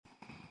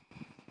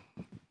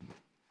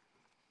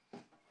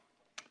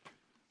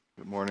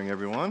Morning,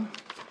 everyone.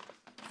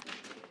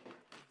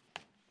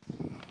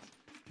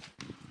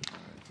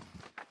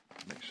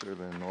 Make sure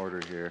they're in order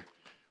here.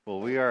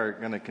 Well, we are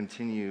going to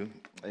continue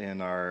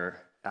in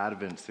our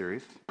Advent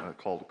series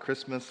called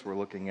Christmas. We're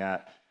looking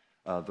at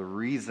the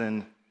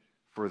reason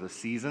for the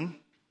season,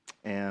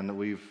 and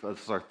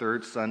this is our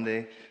third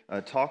Sunday,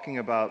 talking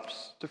about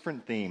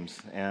different themes.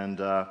 And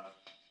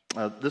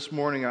this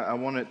morning, I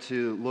wanted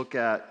to look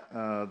at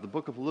the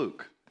book of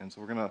Luke, and so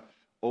we're going to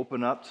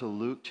open up to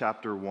Luke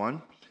chapter 1.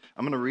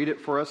 I'm going to read it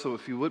for us, so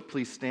if you would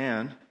please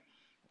stand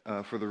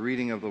for the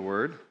reading of the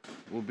word.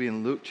 We'll be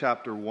in Luke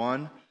chapter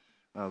 1,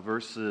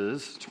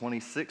 verses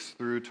 26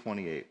 through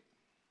 28.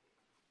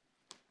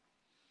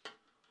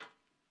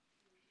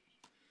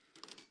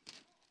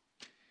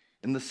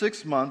 In the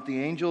 6th month,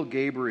 the angel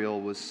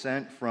Gabriel was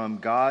sent from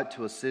God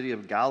to a city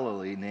of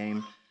Galilee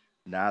named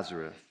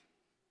Nazareth,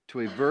 to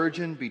a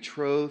virgin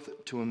betrothed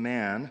to a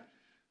man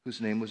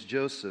whose name was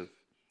Joseph,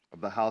 of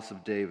the house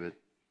of David.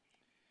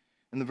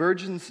 And the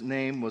virgin's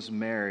name was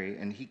Mary,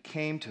 and he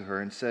came to her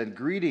and said,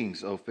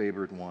 "Greetings, O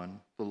favored one,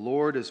 the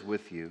Lord is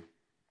with you."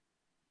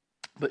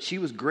 But she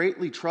was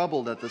greatly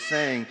troubled at the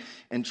saying,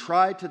 and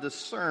tried to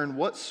discern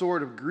what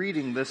sort of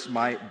greeting this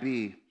might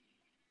be.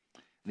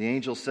 The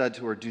angel said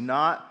to her, "Do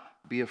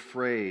not be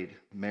afraid,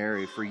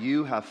 Mary, for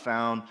you have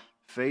found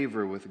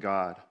favor with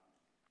God.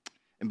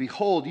 And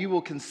behold, you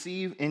will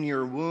conceive in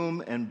your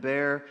womb and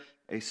bear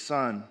a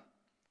son,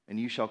 and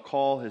you shall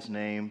call his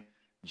name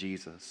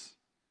Jesus.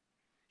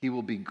 He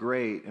will be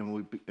great and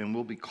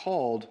will be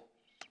called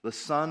the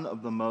Son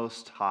of the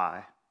Most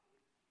High.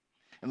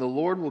 And the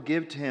Lord will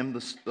give to him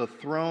the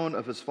throne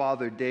of his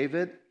father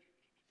David,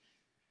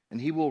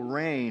 and he will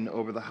reign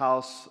over the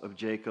house of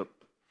Jacob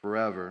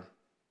forever.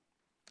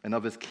 And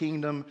of his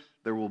kingdom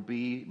there will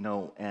be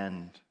no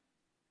end."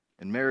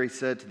 And Mary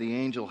said to the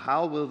angel,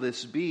 "How will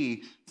this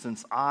be,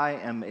 since I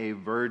am a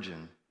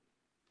virgin?"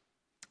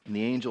 And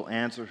the angel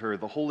answered her,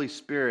 "The Holy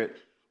Spirit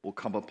will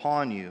come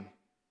upon you,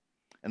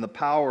 and the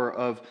power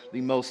of the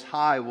Most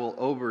High will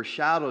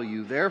overshadow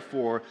you.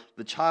 Therefore,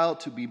 the child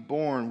to be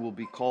born will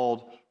be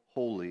called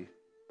Holy,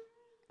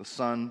 the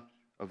Son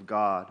of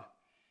God.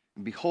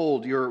 And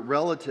behold, your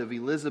relative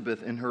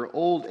Elizabeth in her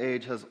old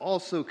age has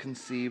also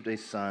conceived a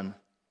son.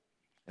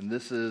 And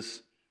this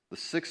is the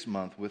 6th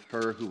month with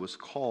her who was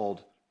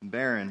called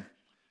barren.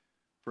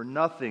 For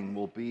nothing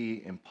will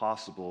be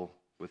impossible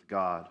with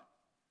God."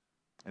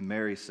 And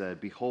Mary said,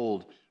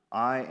 "Behold,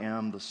 I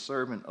am the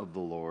servant of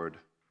the Lord.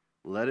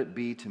 Let it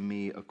be to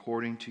me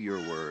according to your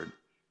word."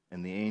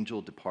 And the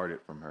angel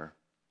departed from her.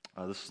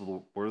 This is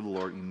the word of the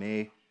Lord. You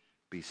may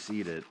be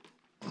seated.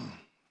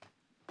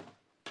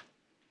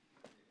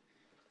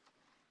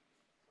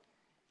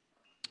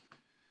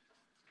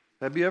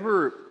 Have you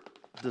ever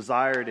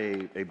desired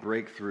a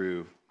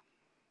breakthrough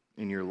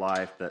in your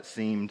life that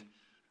seemed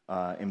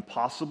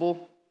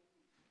impossible,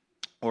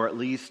 or at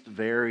least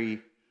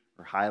very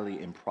or highly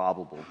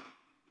improbable?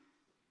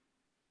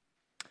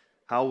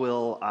 How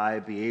will I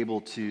be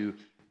able to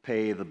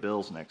pay the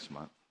bills next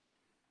month?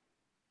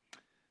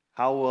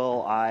 How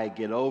will I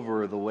get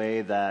over the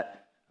way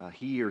that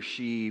he or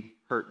she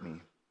hurt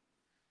me?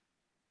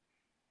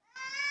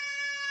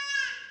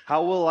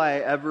 How will I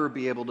ever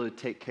be able to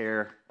take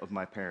care of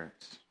my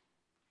parents?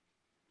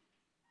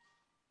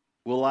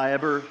 Will I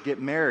ever get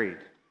married?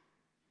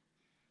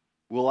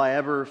 Will I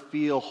ever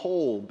feel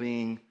whole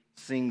being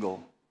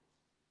single?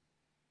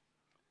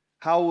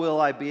 How will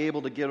I be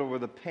able to get over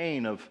the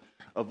pain of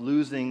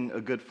losing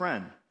a good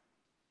friend?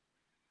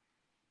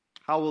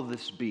 How will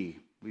this be?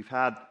 We've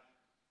had,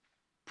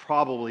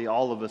 probably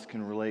all of us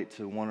can relate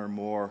to one or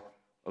more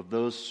of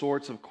those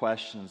sorts of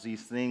questions,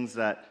 these things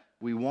that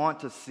we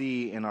want to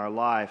see in our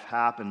life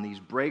happen, these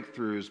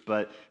breakthroughs,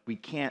 but we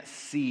can't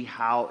see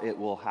how it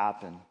will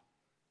happen.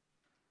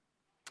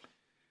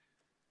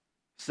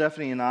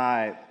 Stephanie and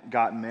I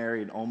got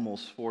married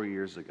almost 4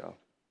 years ago.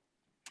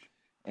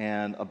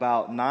 And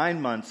about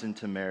 9 months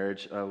into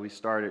marriage, we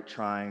started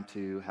trying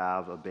to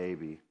have a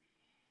baby.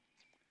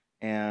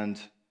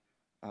 And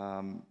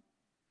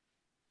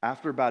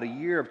after about a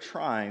year of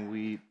trying,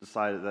 we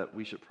decided that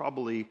we should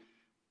probably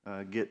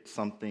get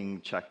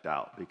something checked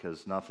out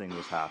because nothing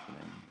was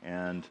happening.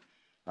 And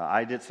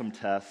I did some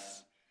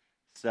tests.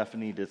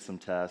 Stephanie did some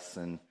tests.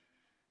 And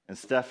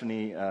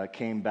Stephanie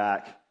came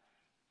back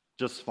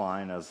just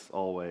fine, as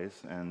always.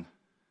 And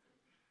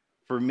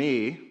for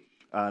me,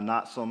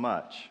 not so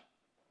much.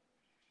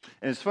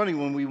 And it's funny,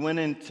 when we went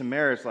into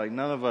marriage,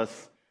 none of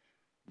us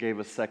gave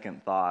a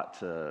second thought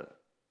to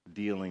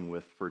dealing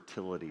with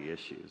fertility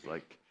issues.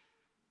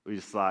 We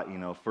just thought,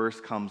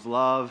 first comes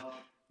love,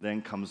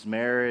 then comes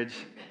marriage,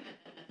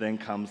 then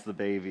comes the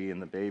baby and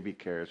the baby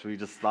carriage. We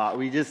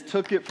just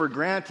took it for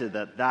granted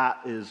that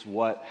is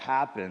what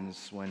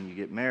happens when you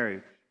get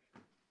married.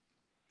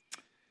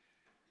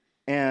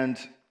 And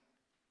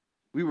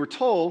we were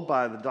told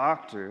by the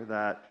doctor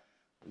that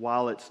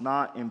while it's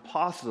not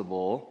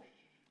impossible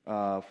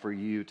for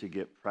you to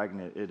get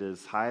pregnant, it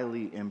is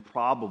highly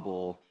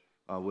improbable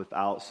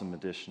without some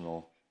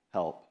additional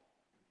help.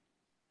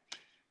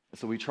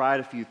 So we tried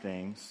a few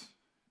things,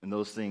 and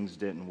those things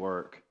didn't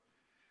work.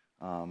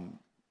 And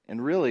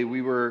really,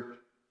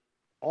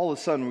 all of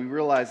a sudden, we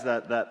realized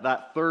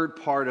that third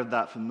part of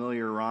that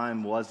familiar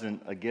rhyme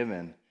wasn't a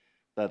given,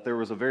 that there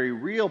was a very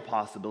real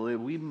possibility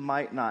we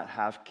might not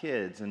have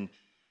kids.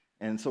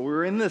 And so we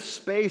were in this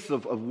space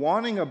of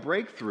wanting a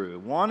breakthrough,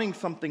 wanting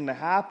something to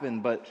happen,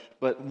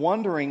 but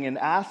wondering and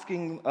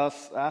asking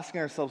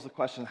ourselves the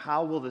question,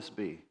 how will this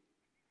be?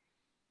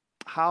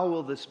 How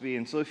will this be?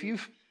 And so if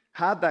you've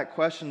had that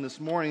question this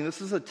morning,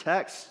 this is a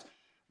text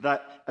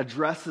that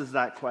addresses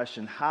that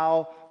question.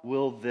 How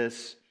will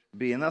this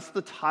be? And that's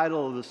the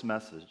title of this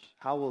message.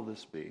 How will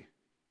this be?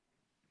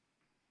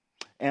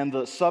 And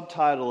the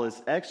subtitle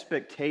is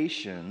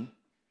Expectation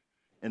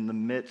in the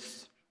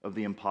Midst of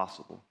the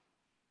Impossible.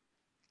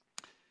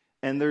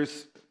 And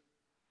there's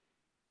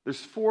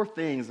four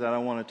things that I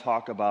want to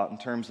talk about in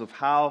terms of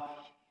how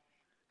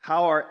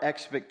our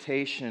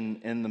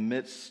expectation in the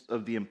midst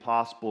of the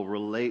impossible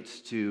relates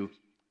to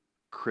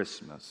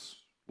Christmas.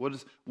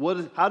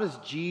 How does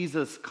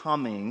Jesus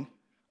coming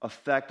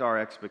affect our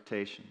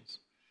expectations?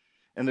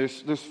 And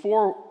there's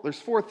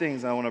four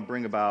things I want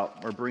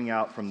to bring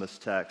out from this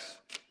text.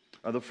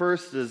 The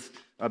first is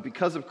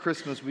because of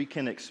Christmas, we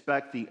can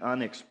expect the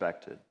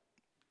unexpected.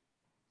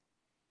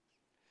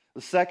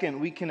 The second,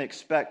 we can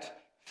expect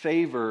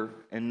favor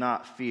and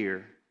not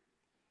fear.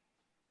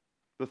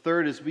 The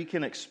third is we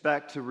can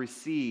expect to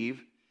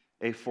receive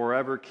a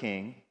forever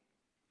king.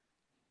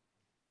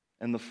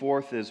 And the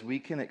fourth is we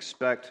can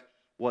expect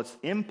what's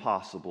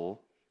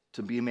impossible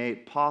to be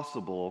made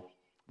possible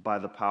by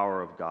the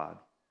power of God.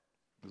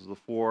 Those are the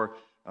four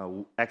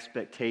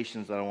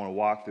expectations that I want to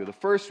walk through. The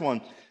first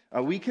one,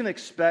 we can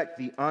expect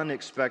the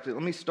unexpected.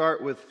 Let me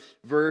start with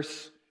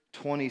verse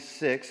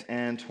 26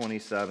 and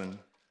 27.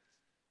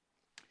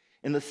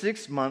 In the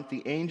 6th month,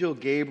 the angel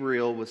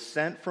Gabriel was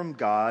sent from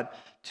God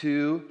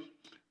to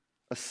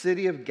a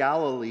city of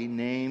Galilee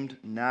named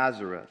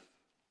Nazareth,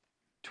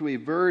 to a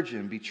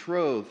virgin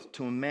betrothed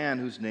to a man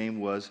whose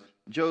name was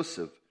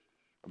Joseph,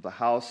 of the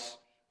house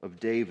of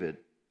David.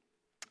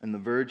 And the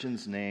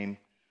virgin's name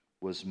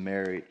was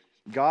Mary.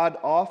 God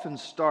often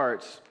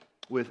starts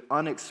with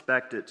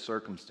unexpected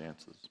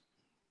circumstances.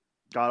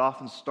 God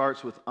often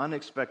starts with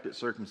unexpected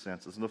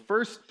circumstances. And the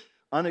first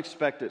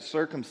unexpected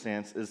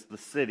circumstance is the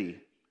city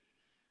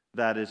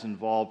that is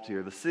involved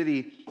here. The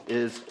city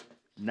is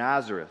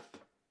Nazareth.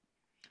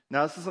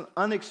 Now, this is an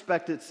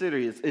unexpected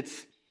city.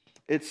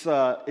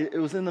 It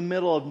was in the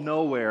middle of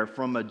nowhere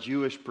from a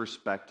Jewish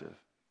perspective.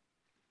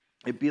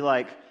 It'd be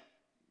like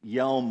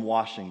Yelm,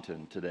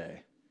 Washington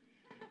today,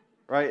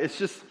 right? It's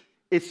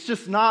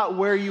just not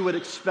where you would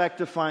expect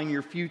to find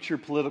your future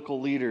political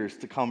leaders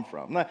to come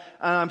from. And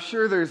I'm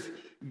sure there's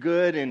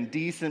good and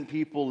decent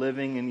people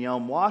living in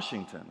Yelm,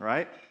 Washington,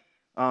 right?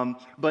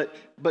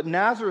 But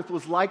Nazareth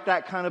was like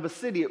that kind of a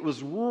city. It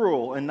was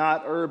rural and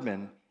not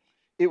urban.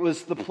 It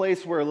was the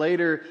place where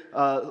later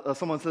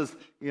someone says,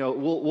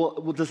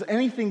 well, does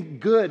anything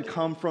good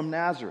come from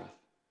Nazareth?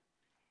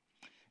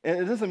 And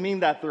it doesn't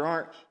mean that there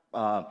aren't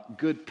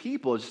good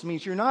people. It just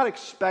means you're not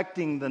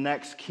expecting the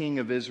next king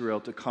of Israel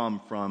to come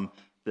from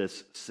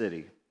this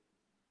city.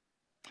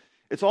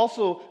 It's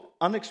also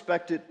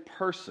unexpected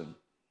person.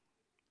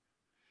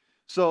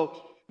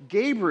 So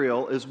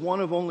Gabriel is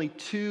one of only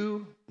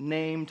two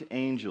named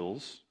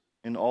angels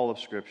in all of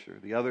Scripture,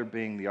 the other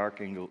being the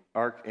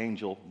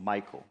archangel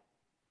Michael.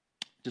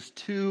 Just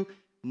two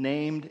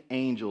named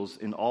angels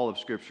in all of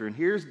Scripture. And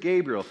here's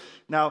Gabriel.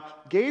 Now,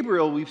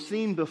 Gabriel, we've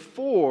seen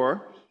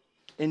before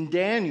in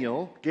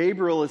Daniel.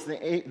 Gabriel is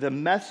the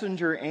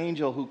messenger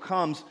angel who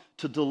comes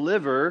to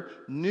deliver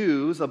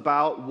news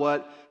about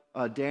what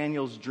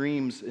Daniel's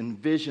dreams and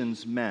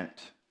visions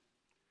meant.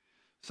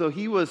 So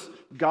he was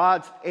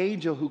God's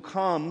angel who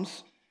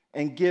comes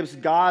and gives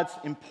God's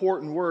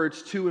important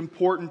words to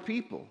important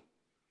people.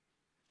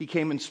 He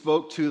came and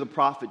spoke to the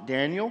prophet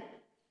Daniel.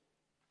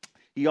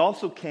 He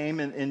also came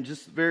in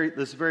this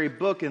very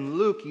book in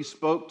Luke, he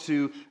spoke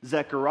to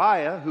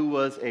Zechariah, who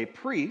was a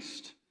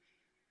priest.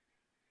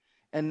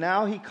 And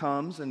now he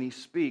comes and he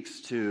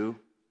speaks to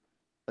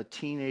a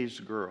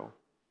teenaged girl.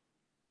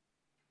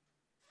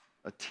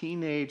 A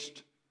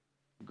teenaged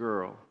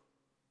girl.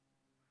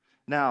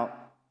 Now,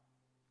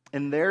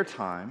 in their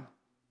time,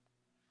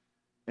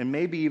 and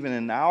maybe even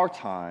in our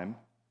time,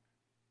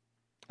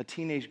 a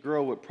teenage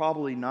girl would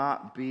probably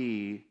not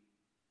be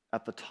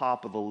at the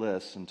top of the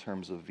list in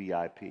terms of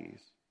VIPs.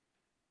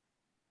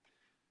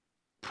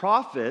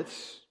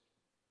 Prophets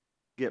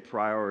get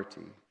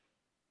priority.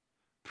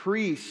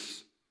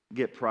 Priests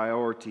get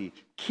priority.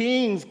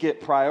 Kings get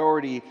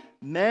priority.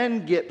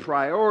 Men get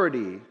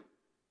priority.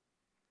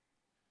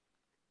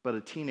 But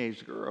a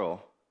teenage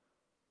girl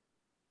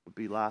would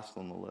be last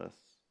on the list.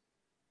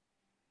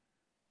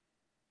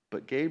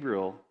 But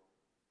Gabriel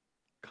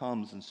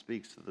comes and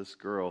speaks to this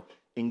girl.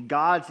 In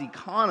God's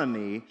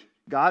economy,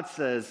 God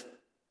says,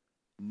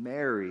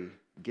 Mary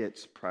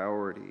gets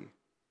priority.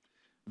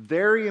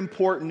 Very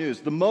important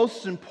news. The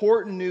most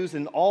important news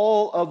in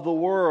all of the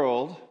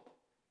world,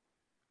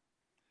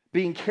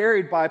 being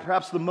carried by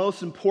perhaps the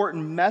most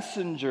important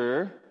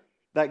messenger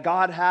that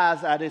God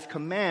has at his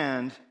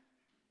command,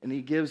 and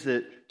he gives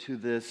it to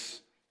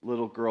this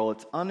little girl.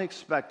 It's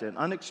unexpected, an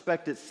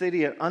unexpected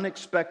city, an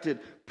unexpected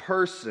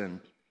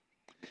person.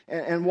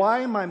 And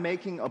why am I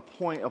making a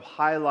point of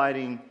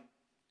highlighting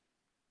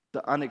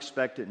the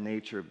unexpected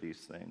nature of these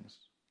things?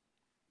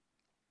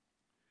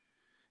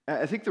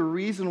 I think the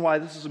reason why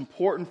this is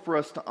important for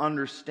us to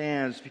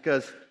understand is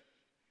because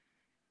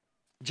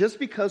just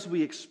because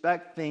we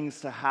expect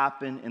things to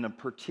happen in a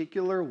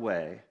particular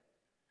way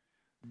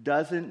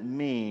doesn't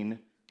mean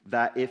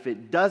that if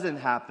it doesn't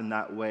happen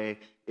that way,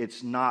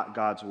 it's not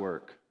God's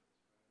work.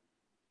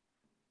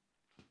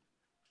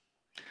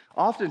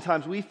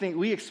 Oftentimes we think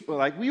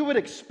we would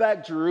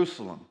expect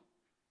Jerusalem.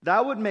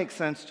 That would make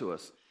sense to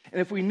us.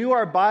 And if we knew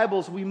our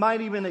Bibles, we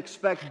might even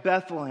expect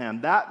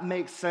Bethlehem. That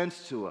makes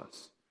sense to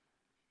us.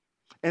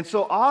 And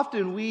so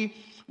often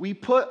we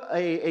put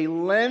a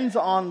lens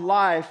on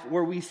life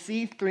where we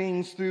see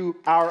things through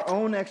our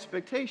own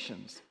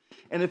expectations.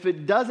 And if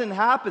it doesn't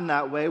happen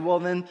that way, well,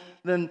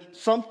 then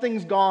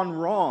something's gone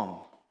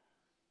wrong.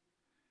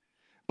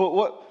 But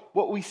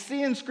what we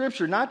see in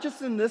Scripture, not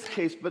just in this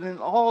case, but in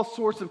all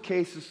sorts of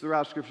cases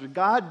throughout Scripture,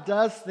 God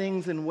does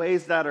things in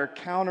ways that are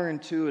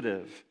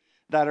counterintuitive,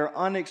 that are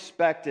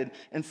unexpected.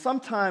 And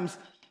sometimes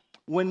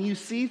when you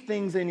see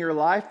things in your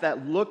life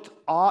that look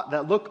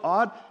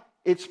odd,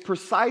 it's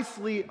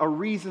precisely a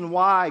reason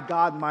why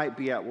God might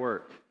be at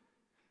work.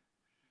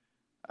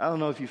 I don't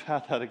know if you've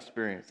had that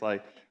experience.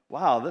 Like,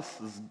 wow, this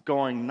is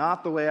going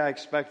not the way I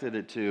expected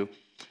it to.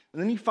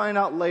 And then you find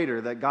out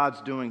later that God's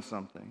doing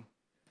something.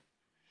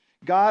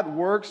 God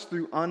works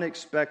through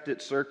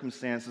unexpected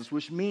circumstances,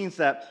 which means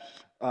that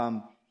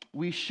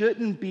we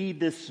shouldn't be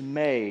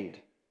dismayed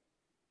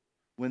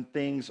when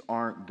things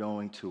aren't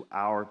going to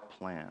our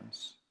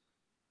plans.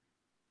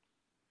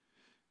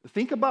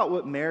 Think about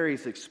what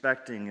Mary's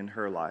expecting in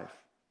her life.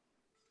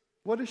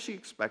 What is she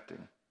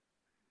expecting?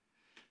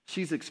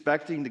 She's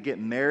expecting to get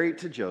married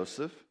to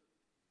Joseph.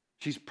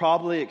 She's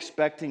probably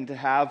expecting to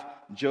have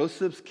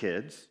Joseph's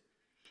kids.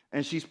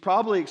 And she's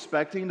probably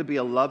expecting to be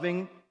a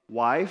loving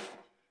wife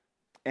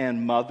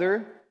and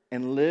mother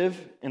and live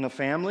in a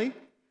family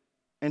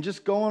and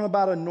just go on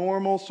about a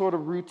normal sort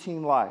of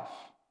routine life.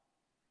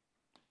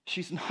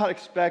 She's not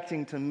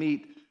expecting to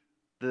meet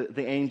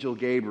the angel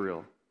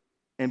Gabriel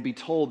and be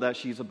told that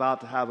she's about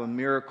to have a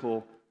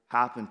miracle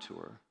happen to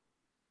her.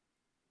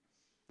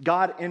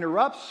 God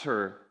interrupts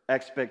her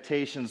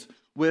expectations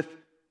with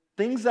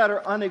things that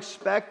are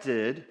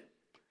unexpected,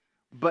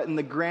 but in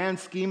the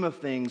grand scheme of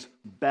things,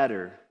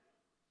 better,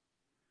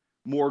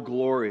 more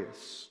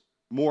glorious,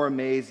 more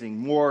amazing,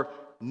 more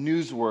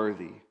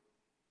newsworthy.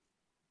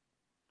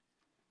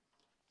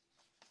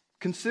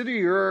 Consider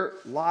your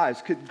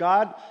lives. Could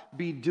God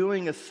be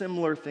doing a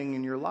similar thing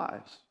in your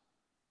lives?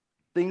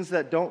 Things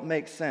that don't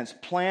make sense,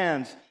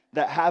 plans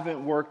that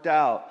haven't worked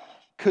out.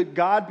 Could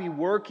God be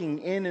working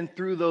in and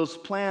through those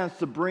plans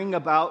to bring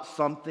about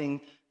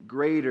something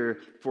greater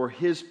for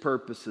His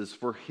purposes,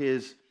 for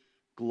His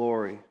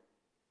glory?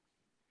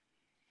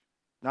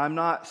 Now, I'm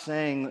not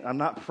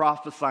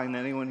prophesying that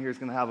anyone here is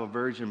going to have a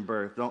virgin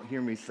birth. Don't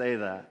hear me say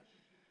that.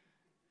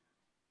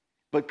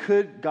 But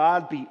could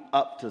God be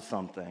up to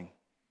something?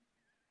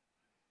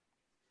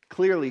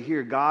 Clearly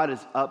here, God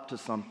is up to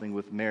something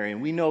with Mary, and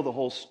we know the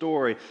whole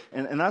story.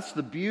 And that's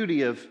the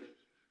beauty of,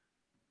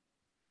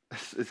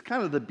 it's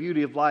kind of the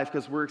beauty of life,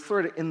 because we're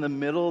sort of in the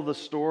middle of the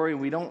story, and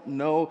we don't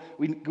know,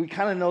 we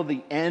kind of know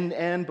the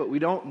end, but we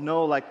don't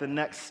know like the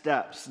next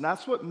steps. And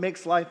that's what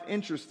makes life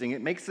interesting.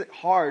 It makes it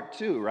hard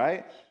too,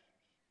 right?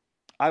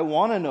 I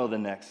want to know the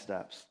next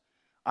steps.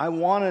 I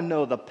want to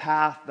know the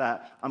path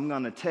that I'm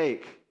going to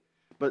take.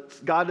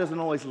 But God doesn't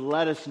always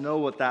let us know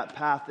what that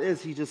path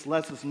is. He just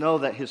lets us know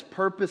that His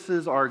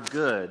purposes are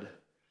good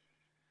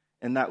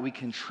and that we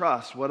can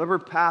trust whatever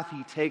path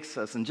He takes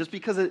us. And just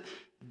because it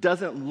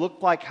doesn't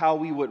look like how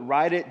we would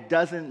write it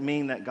doesn't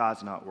mean that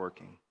God's not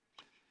working.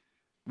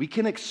 We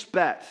can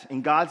expect,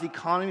 in God's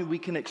economy, we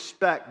can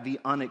expect the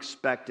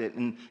unexpected.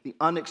 And the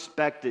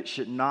unexpected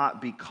should not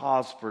be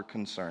cause for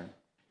concern.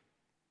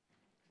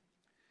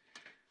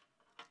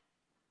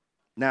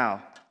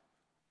 Now,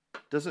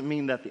 doesn't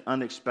mean that the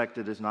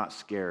unexpected is not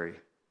scary.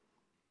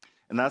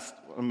 And that's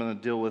what I'm going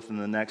to deal with in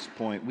the next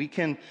point. We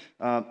can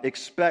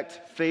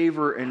expect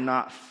favor and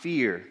not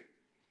fear.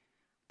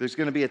 There's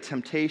going to be a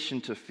temptation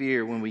to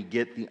fear when we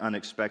get the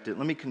unexpected.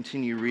 Let me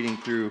continue reading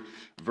through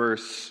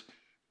verse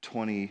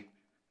 28.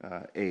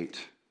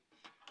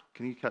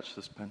 Can you catch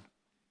this pen?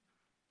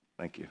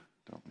 Thank you.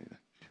 Don't need it.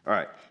 All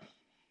right.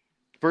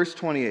 Verse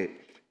 28.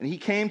 And he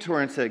came to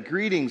her and said,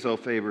 "Greetings, O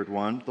favored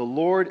one, the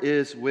Lord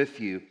is with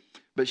you."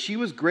 But she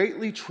was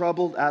greatly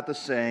troubled at the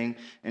saying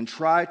and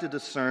tried to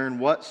discern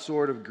what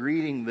sort of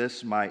greeting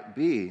this might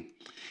be.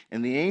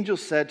 And the angel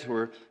said to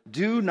her,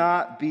 "Do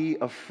not be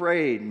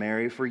afraid,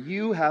 Mary, for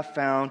you have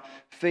found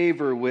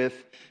favor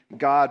with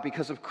God."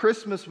 Because of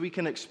Christmas, we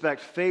can expect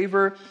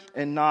favor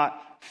and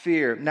not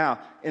fear. Now,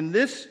 in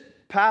this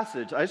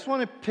passage, I just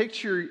want to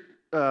picture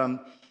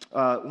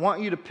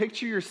want you to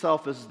picture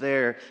yourself as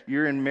there.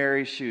 You're in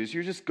Mary's shoes.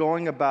 You're just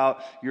going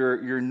about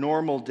your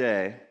normal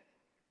day.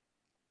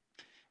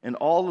 And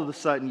all of a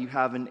sudden, you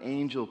have an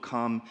angel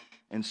come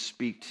and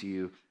speak to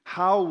you.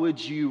 How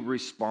would you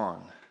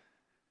respond?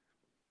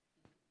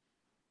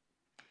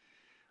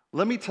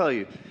 Let me tell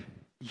you,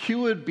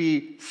 you would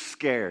be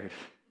scared.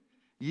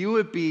 You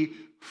would be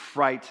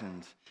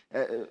frightened.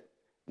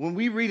 When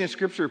we read in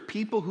Scripture,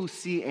 people who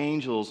see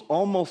angels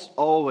almost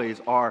always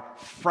are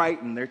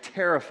frightened. They're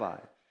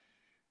terrified.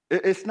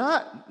 It's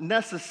not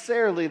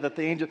necessarily that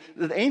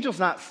the angel's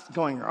not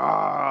going,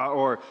 ah,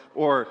 or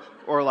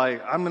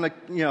like, I'm going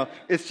to,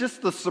 it's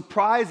just the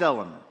surprise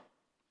element.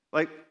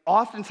 Like,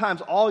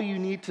 oftentimes, all you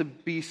need to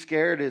be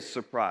scared is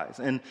surprise.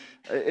 And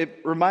it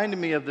reminded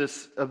me of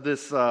this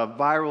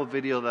viral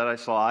video that I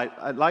saw.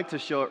 I'd like to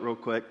show it real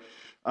quick.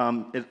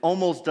 It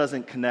almost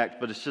doesn't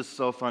connect, but it's just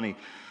so funny.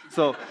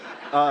 So,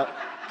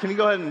 can you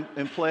go ahead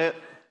and play it?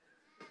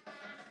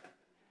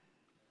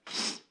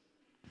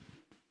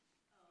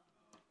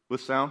 With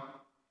sound?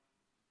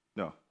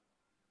 No.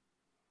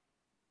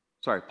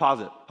 Sorry, pause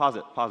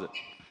it.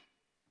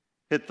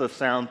 Hit the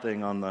sound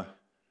thing on the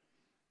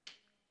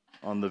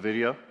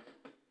video.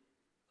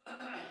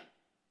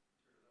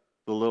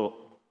 The little,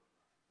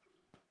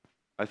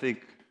 I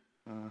think,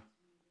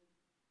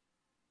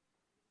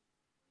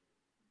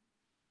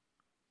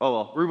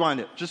 rewind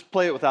it. Just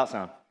play it without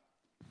sound.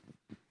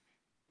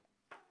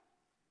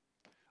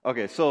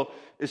 Okay, so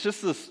it's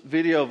just this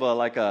video of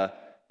a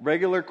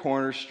regular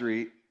corner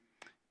street,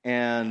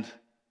 and,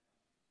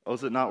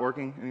 is it not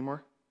working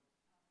anymore?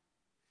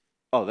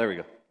 Oh, there we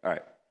go. All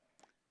right.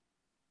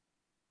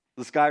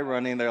 This guy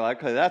running, they're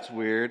like, okay, that's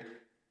weird.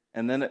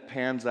 And then it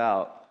pans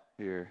out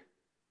here.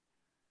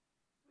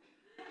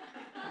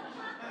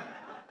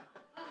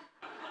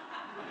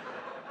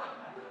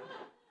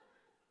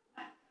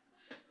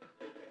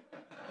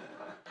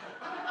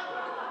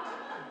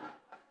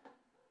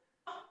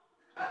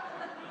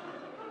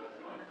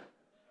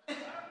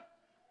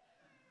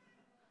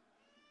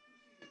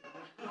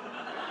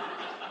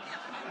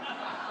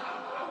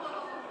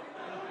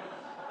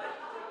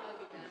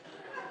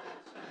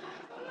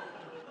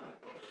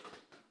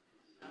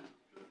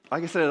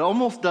 Like I said, it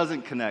almost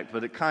doesn't connect,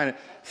 but it kind of.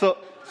 So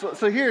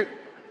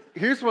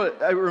here's what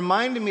it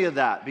reminded me of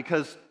that,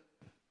 because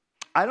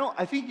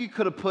I think you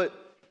could have put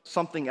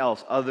something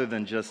else other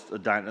than just a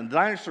dinosaur. The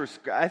dinosaur,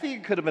 I think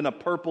it could have been a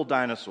purple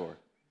dinosaur,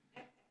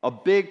 a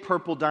big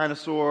purple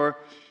dinosaur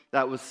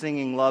that was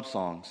singing love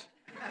songs.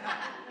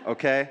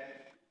 Okay,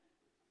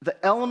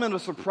 the element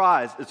of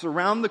surprise. It's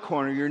around the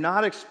corner. You're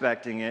not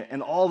expecting it,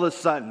 and all of a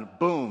sudden,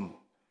 boom,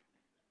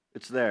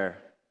 it's there.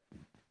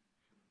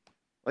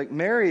 Like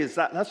Mary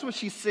that's what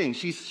she's seeing.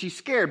 She's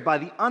scared by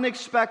the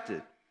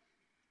unexpected.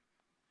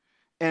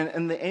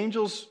 And the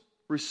angel's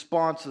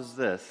response is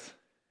this: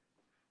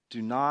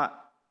 do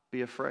not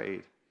be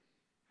afraid.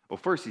 Well,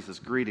 first he says,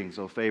 greetings,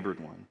 O favored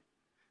one.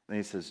 Then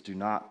he says, do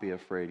not be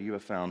afraid. You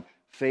have found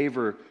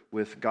favor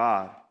with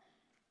God.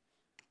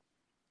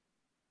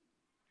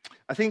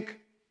 I think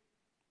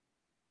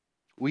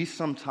we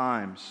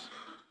sometimes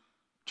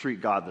treat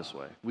God this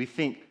way. We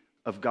think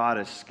of God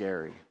as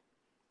scary.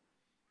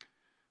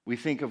 We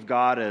think of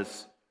God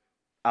as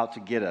out to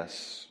get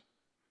us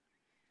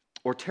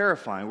or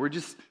terrifying. We're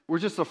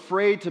just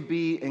afraid to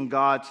be in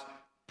God's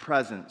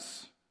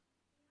presence.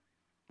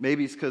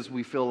 Maybe it's because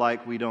we feel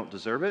like we don't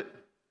deserve it.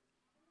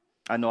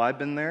 I know I've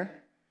been there.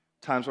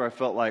 Times where I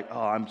felt like,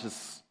 I'm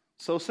just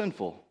so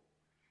sinful.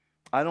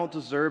 I don't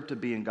deserve to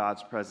be in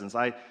God's presence.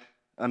 I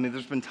mean,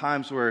 there's been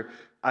times where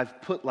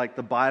I've put like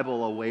the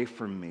Bible away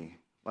from me,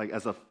 like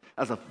as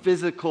a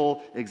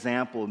physical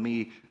example of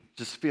me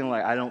just feeling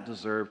like I don't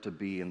deserve to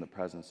be in the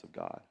presence of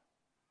God.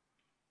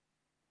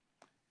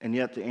 And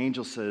yet the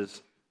angel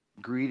says,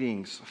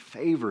 greetings,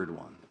 favored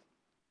one,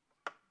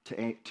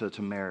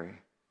 to Mary.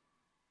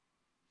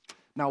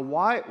 Now,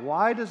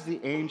 why does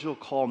the angel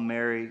call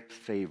Mary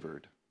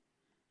favored?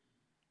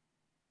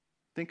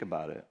 Think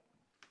about it.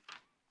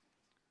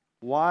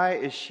 Why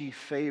is she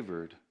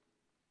favored?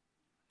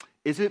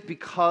 Is it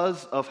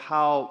because of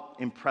how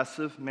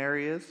impressive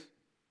Mary is?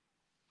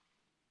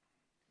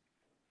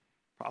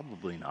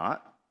 Probably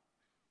not.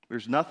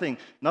 There's nothing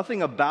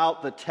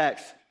about the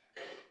text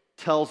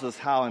tells us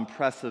how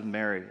impressive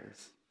Mary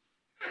is.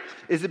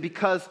 Is it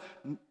because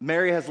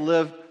Mary has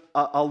lived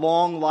a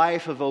long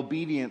life of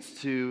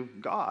obedience to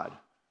God?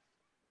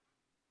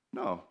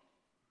 No.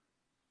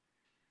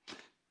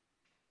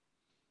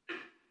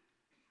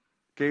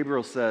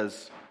 Gabriel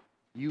says,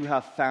 you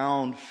have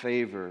found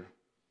favor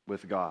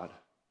with God.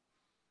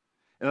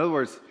 In other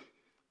words,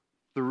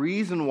 the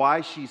reason why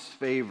she's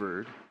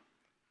favored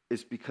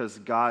is because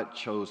God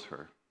chose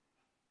her.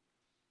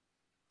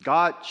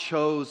 God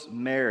chose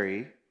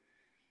Mary,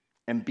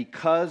 and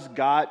because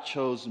God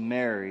chose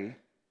Mary,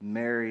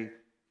 Mary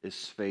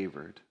is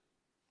favored.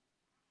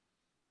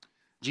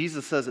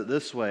 Jesus says it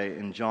this way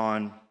in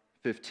John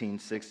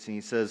 15:16. He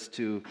says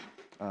to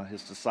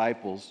his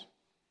disciples,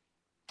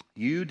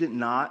 you did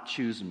not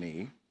choose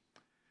me,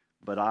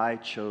 but I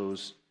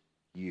chose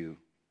you.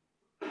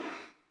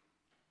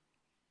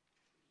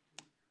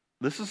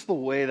 This is the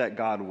way that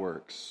God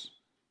works.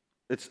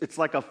 It's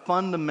like a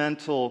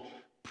fundamental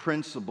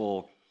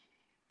principle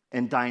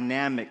and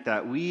dynamic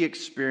that we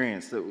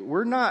experience, that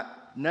we're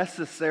not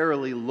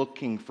necessarily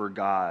looking for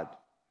God.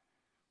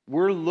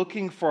 We're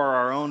looking for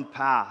our own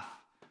path,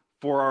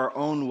 for our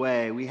own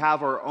way. We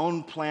have our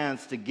own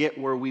plans to get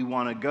where we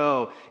want to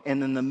go.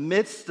 And in the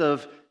midst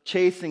of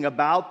chasing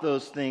about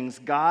those things,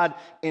 God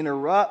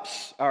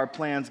interrupts our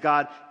plans.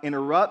 God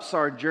interrupts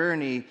our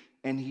journey,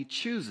 and he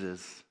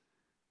chooses.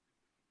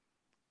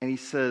 And he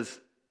says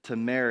to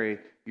Mary,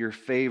 "You're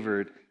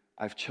favored.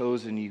 I've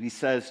chosen you." He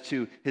says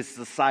to his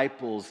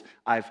disciples,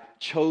 "I've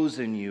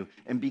chosen you."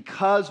 And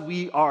because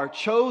we are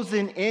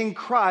chosen in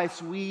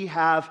Christ, we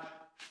have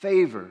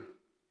favor.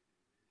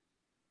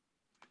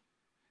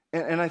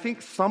 And I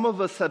think some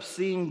of us have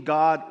seen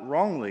God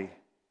wrongly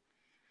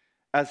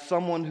as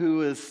someone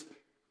who is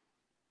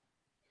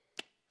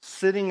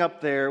sitting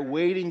up there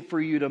waiting for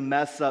you to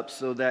mess up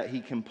so that he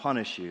can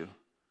punish you.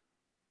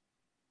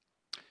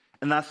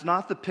 And that's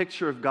not the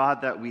picture of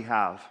God that we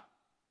have.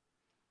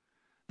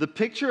 The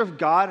picture of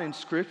God in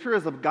Scripture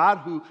is of God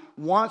who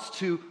wants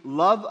to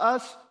love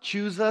us,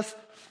 choose us,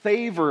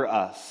 favor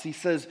us. He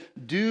says,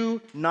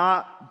 "Do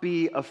not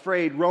be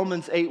afraid."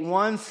 Romans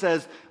 8:1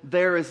 says,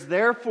 "There is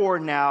therefore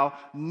now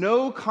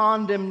no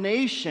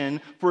condemnation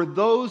for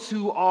those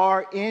who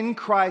are in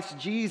Christ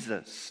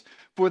Jesus.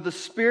 For the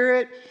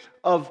Spirit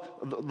of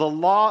the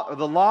law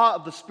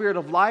of the Spirit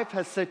of life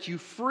has set you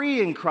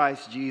free in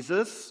Christ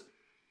Jesus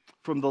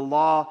from the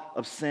law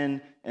of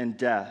sin and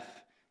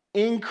death."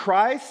 In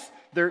Christ,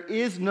 there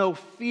is no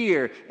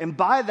fear. And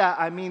by that,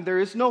 I mean there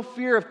is no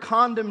fear of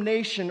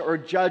condemnation or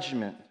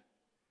judgment.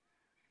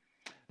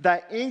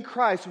 That in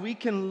Christ, we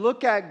can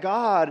look at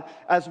God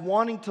as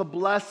wanting to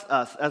bless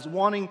us, as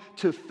wanting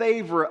to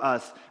favor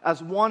us,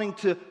 as wanting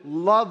to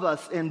love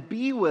us and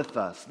be with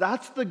us.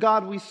 That's the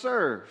God we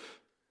serve.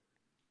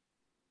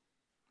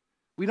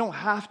 We don't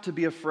have to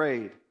be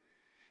afraid.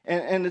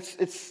 And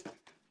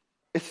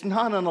it's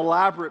not an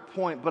elaborate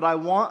point, but I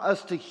want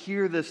us to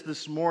hear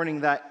this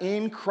morning, that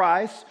in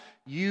Christ,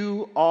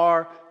 you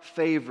are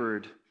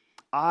favored.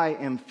 I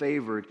am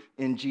favored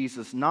in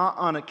Jesus, not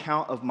on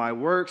account of my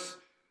works,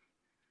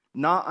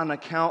 not on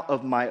account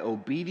of my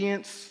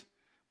obedience,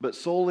 but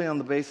solely on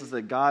the basis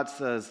that God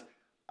says,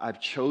 "I've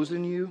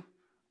chosen you,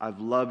 I've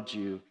loved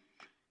you,"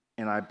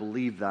 and I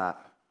believe that.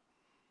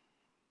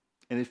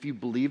 And if you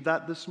believe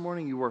that this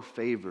morning, you are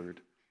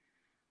favored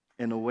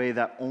in a way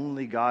that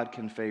only God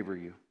can favor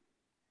you.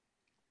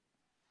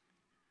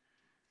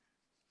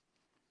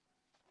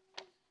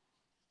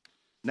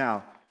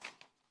 Now,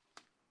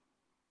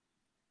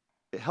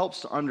 it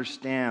helps to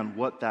understand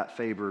what that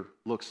favor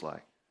looks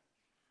like.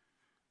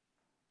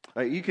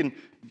 You can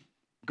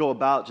go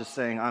about just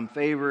saying, "I'm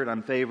favored,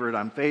 I'm favored,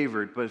 I'm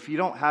favored," but if you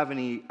don't have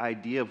any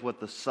idea of what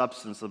the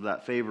substance of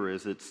that favor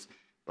is, it's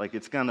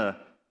gonna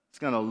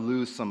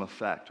lose some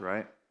effect,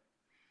 right?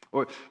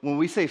 Or when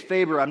we say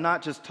favor, I'm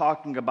not just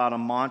talking about a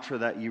mantra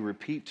that you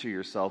repeat to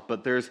yourself,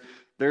 but there's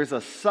a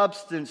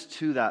substance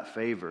to that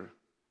favor.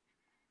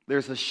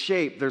 There's a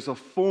shape, there's a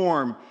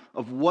form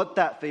of what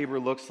that favor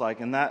looks like.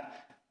 And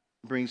that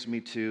brings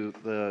me to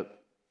the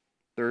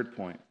third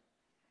point.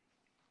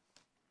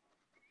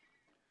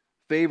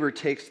 Favor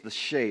takes the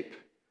shape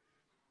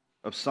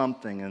of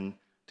something, and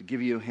to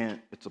give you a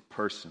hint, it's a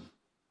person.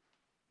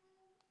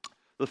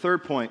 The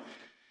third point,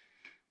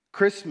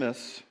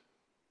 Christmas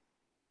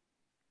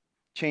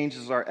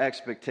changes our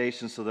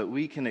expectations so that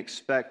we can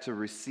expect to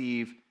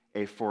receive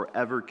a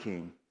forever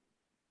king.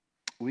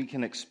 We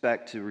can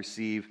expect to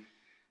receive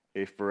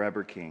a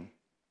forever king.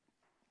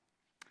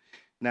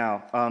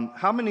 Now,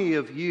 how many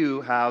of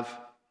you have,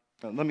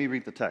 let me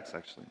read the text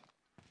actually.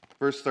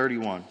 Verse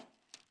 31.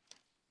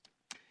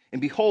 "And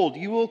behold,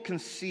 you will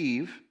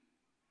conceive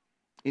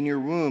in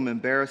your womb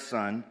and bear a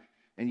son,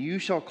 and you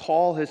shall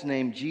call his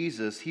name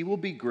Jesus. He will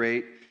be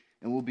great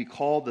and will be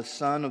called the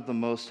Son of the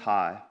Most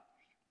High.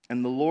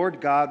 And the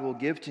Lord God will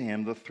give to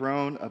him the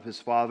throne of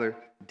his father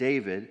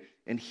David,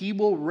 and he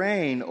will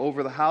reign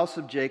over the house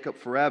of Jacob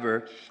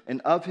forever, and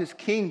of his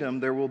kingdom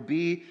there will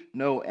be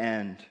no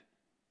end."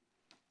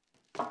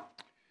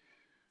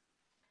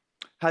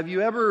 Have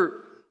you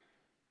ever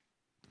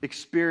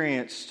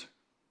experienced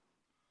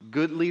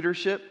good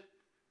leadership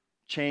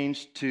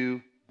changed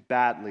to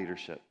bad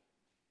leadership?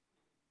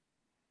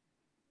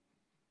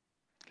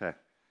 Okay.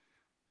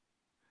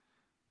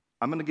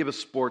 I'm going to give a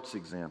sports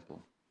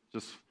example.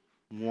 Just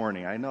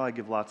warning. I know I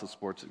give lots of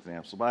sports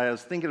examples, but I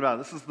was thinking about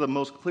this is the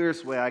most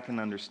clearest way I can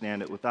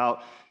understand it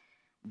without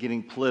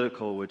getting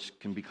political, which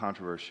can be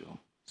controversial.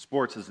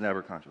 Sports is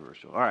never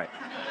controversial. All right.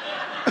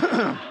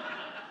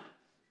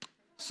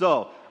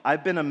 So,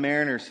 I've been a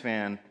Mariners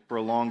fan for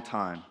a long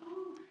time.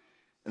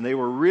 And they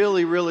were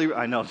really,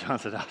 I know John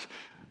said that.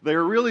 They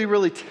were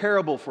really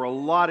terrible for a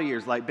lot of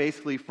years, like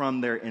basically from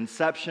their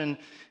inception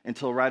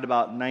until right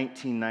about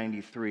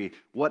 1993.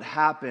 What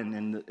happened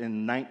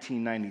in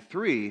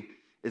 1993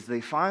 is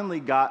they finally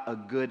got a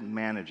good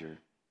manager.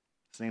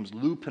 His name's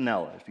Lou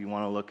Piniella, if you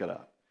want to look it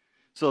up.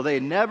 So they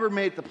never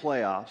made the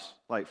playoffs,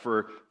 like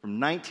from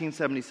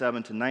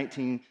 1977 to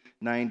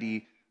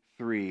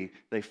 1993.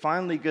 They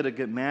finally get a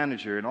good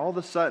manager, and all of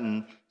a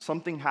sudden,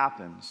 something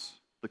happens.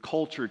 The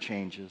culture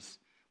changes.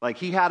 Like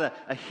he had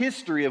a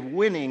history of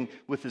winning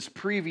with his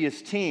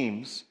previous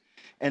teams,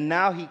 and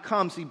now he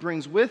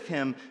brings with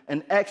him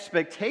an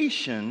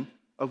expectation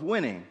of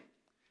winning,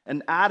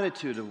 an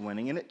attitude of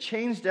winning, and it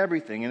changed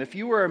everything. And if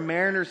you were a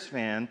Mariners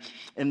fan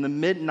in the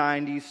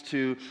mid-90s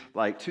to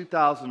like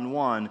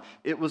 2001,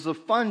 it was a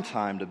fun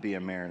time to be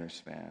a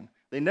Mariners fan.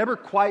 They never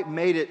quite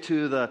made it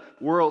to the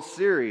World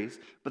Series,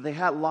 but they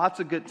had lots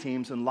of good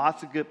teams and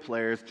lots of good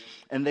players,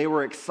 and they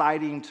were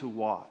exciting to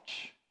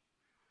watch.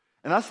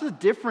 And that's the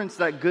difference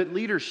that good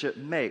leadership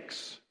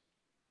makes.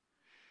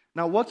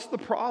 Now, what's the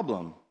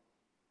problem?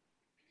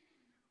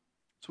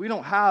 So we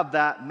don't have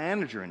that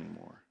manager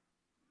anymore.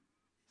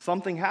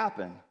 Something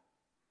happened.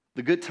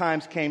 The good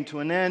times came to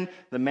an end.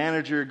 The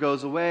manager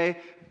goes away.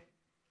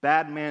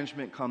 Bad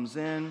management comes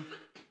in,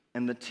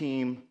 and the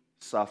team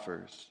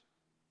suffers.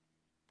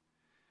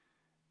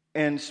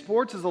 And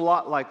sports is a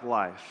lot like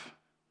life.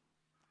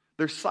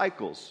 There's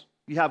cycles.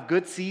 You have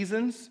good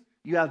seasons.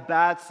 You have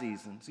bad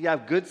seasons. You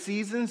have good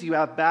seasons, you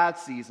have bad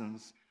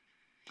seasons.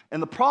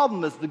 And the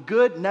problem is the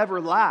good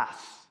never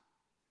lasts.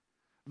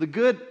 The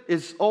good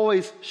is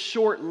always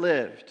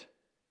short-lived.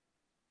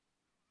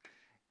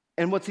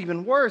 And what's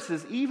even worse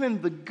is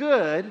even the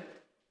good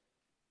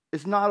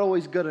is not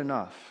always good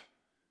enough.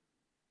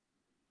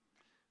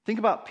 Think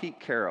about Pete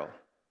Carroll,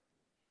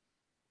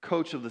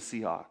 coach of the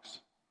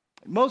Seahawks.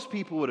 Most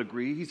people would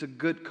agree he's a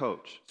good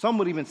coach. Some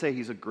would even say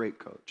he's a great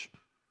coach.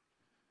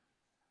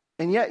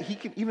 And yet, he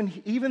can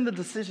even the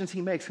decisions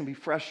he makes can be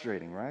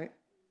frustrating, right?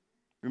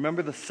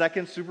 Remember the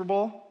second Super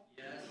Bowl?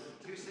 Yes.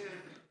 Too soon.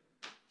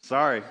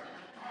 Sorry.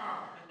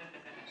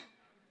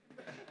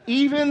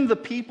 Even the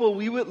people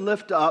we would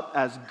lift up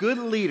as good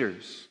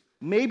leaders,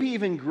 maybe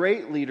even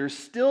great leaders,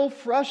 still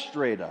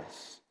frustrate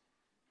us.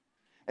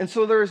 And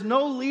so there is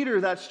no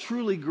leader that's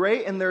truly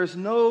great, and there is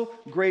no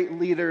great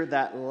leader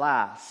that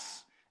lasts.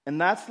 And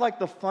that's like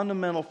the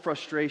fundamental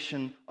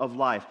frustration of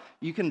life.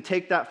 You can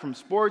take that from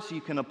sports,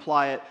 you can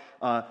apply it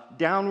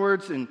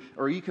downwards,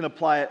 or you can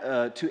apply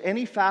it to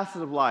any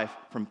facet of life,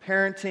 from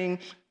parenting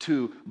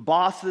to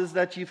bosses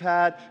that you've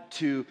had,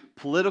 to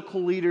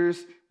political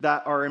leaders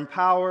that are in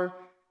power.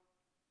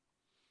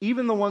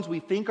 Even the ones we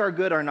think are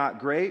good are not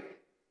great,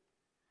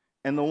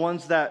 and the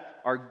ones that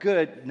are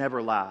good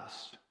never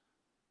last.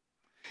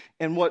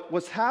 And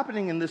what's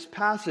happening in this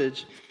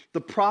passage,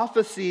 the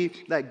prophecy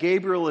that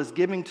Gabriel is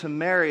giving to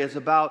Mary is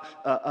about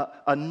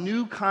a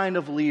new kind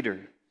of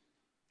leader.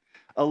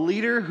 A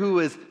leader who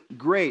is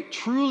great,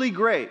 truly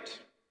great,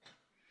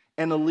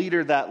 and a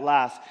leader that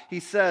lasts. He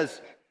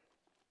says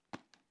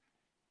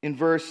in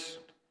verse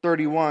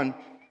 31,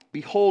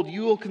 "Behold,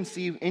 you will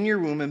conceive in your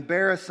womb and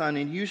bear a son,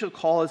 and you shall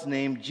call his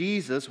name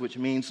Jesus," which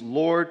means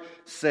Lord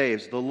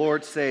saves, the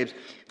Lord saves.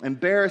 "And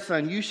bear a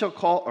son,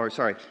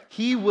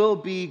 he will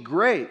be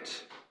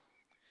great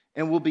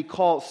and will be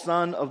called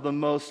Son of the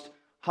Most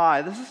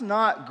High." This is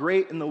not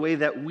great in the way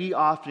that we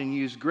often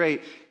use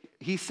great.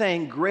 He's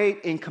saying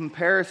great in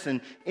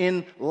comparison,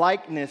 in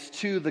likeness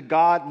to the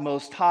God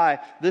Most High.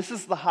 This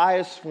is the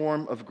highest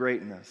form of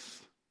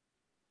greatness.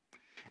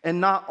 And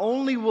not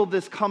only will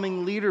this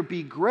coming leader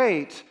be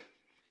great,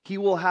 he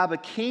will have a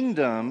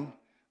kingdom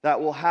that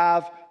will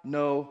have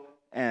no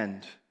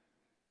end.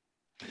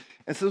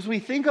 And so as we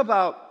think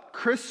about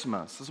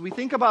Christmas, as we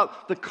think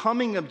about the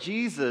coming of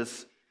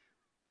Jesus,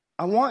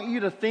 I want you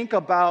to think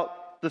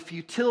about the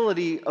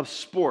futility of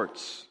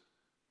sports.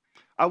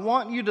 I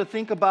want you to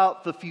think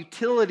about the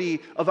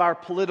futility of our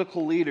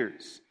political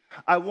leaders.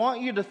 I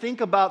want you to think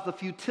about the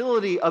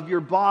futility of your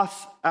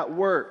boss at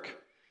work.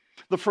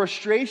 The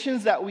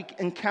frustrations that we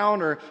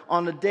encounter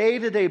on a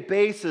day-to-day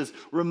basis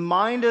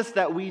remind us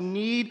that we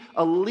need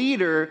a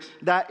leader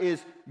that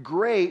is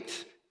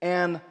great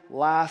and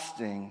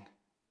lasting.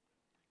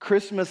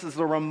 Christmas is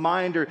a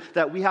reminder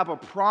that we have a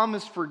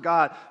promise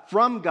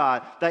from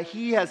God, that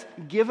He has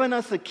given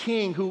us a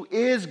king who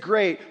is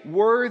great,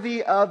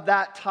 worthy of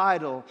that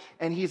title,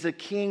 and He's a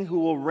king who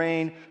will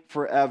reign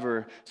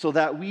forever, so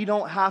that we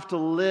don't have to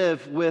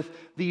live with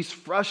these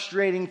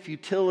frustrating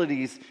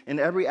futilities in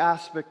every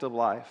aspect of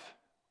life.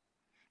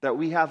 That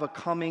we have a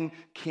coming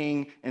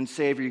king and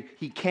savior.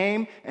 He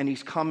came and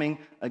He's coming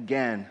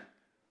again.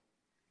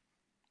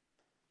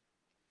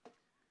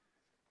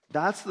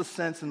 That's the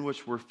sense in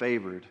which we're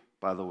favored,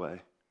 by the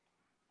way.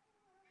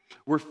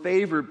 We're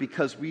favored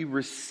because we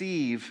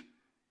receive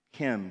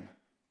Him,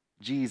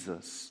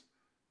 Jesus.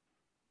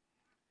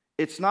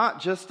 It's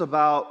not just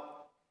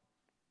about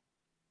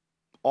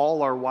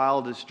all our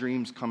wildest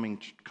dreams coming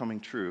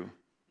true.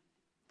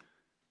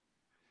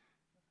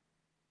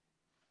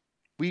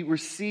 We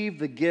receive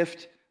the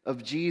gift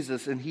of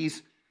Jesus, and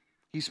He's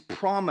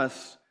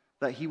promised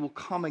that He will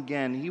come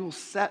again. He will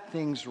set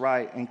things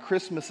right, and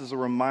Christmas is a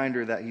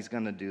reminder that He's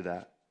going to do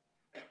that.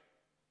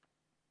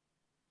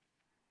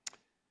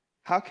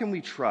 How can we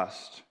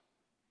trust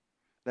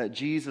that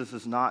Jesus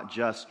is not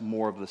just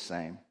more of the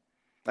same?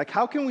 Like,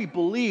 how can we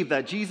believe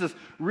that Jesus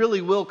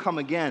really will come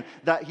again,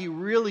 that he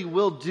really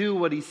will do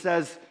what he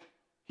says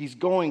he's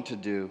going to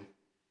do?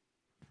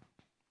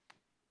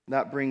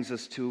 That brings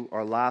us to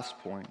our last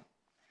point.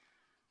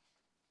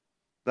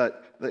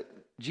 That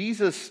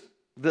Jesus,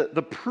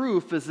 the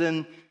proof is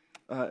in,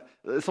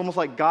 it's almost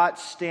like God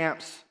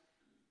stamps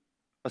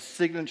a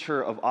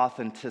signature of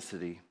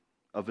authenticity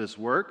of his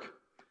work.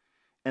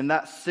 And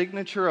that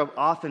signature of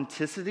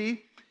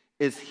authenticity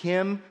is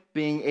him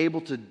being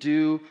able to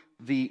do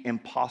the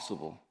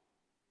impossible.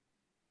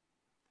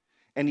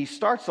 And he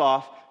starts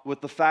off with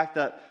the fact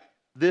that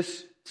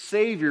this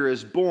Savior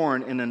is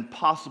born in an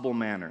impossible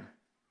manner.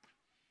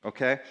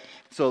 Okay?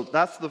 So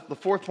that's the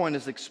fourth point,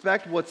 is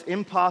expect what's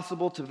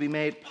impossible to be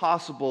made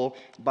possible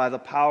by the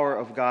power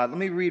of God. Let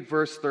me read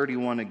verse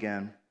 31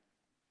 again.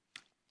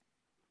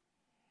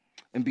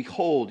 And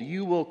behold,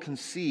 you will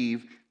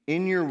conceive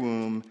in your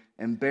womb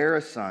and bear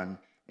a son,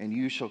 and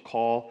you shall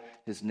call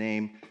his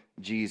name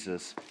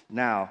Jesus.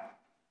 Now,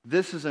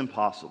 this is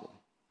impossible.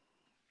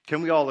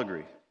 Can we all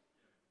agree?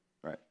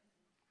 Right.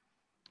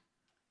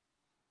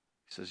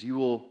 He says, you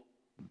will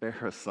bear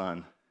a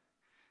son.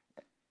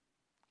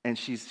 And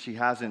she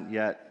hasn't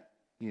yet,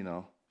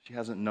 she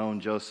hasn't known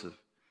Joseph.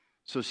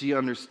 So she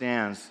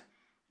understands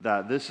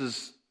that this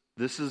is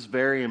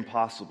very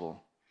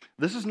impossible.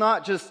 This is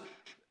not just,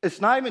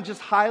 it's not even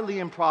just highly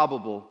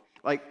improbable.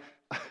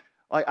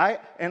 I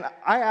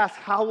ask,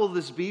 how will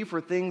this be for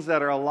things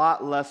that are a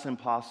lot less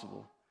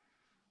impossible?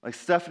 Like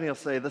Stephanie will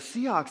say, the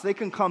Seahawks, they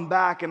can come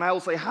back. And I will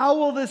say, how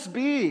will this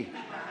be?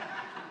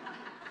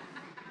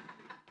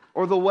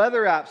 Or the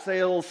weather app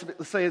it'll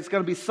say it's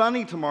going to be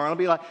sunny tomorrow. And I'll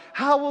be like,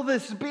 how will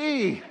this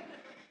be?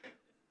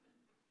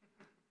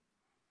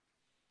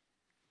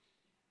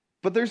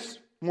 But there's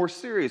more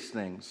serious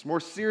things,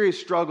 more serious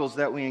struggles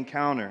that we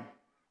encounter.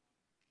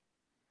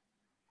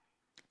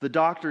 The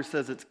doctor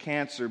says it's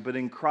cancer, but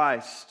in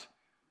Christ,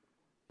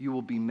 you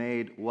will be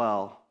made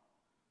well.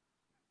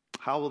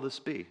 How will this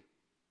be?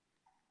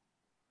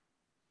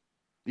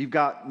 You've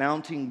got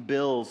mounting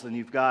bills, and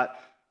you've got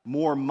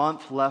more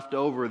month left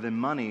over than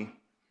money.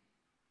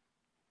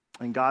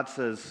 And God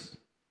says,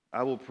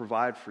 I will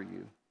provide for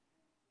you.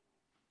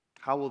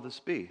 How will this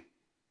be?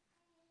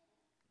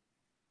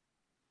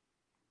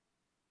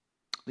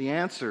 The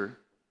answer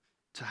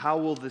to how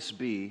will this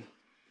be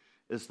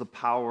is the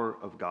power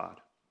of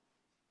God.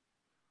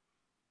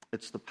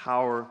 It's the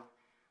power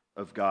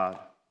of God.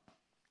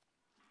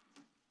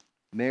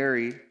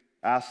 Mary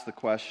asked the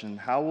question,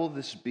 how will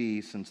this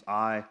be since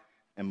I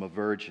am a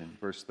virgin?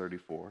 Verse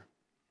 34.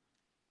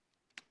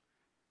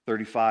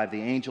 35,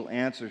 the angel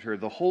answered her,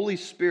 the Holy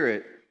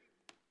Spirit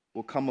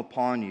will come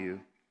upon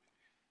you,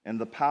 and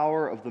the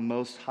power of the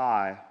Most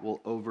High will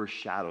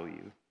overshadow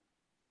you.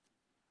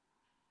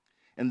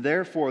 And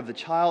therefore the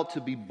child to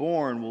be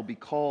born will be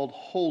called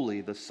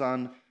Holy, the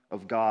Son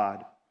of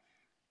God.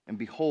 And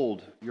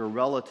behold, your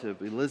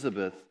relative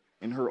Elizabeth,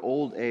 in her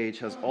old age,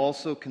 has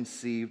also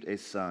conceived a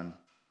son.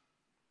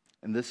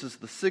 And this is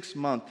the 6th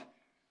month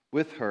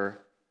with her,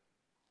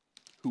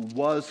 who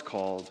was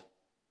called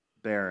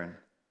barren.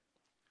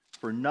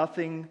 For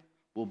nothing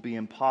will be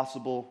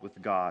impossible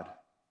with God.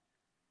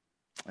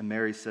 And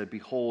Mary said,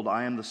 behold,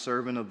 I am the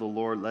servant of the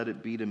Lord. Let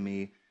it be to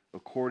me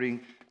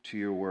according to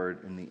your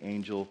word. And the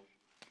angel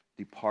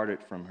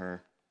departed from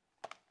her.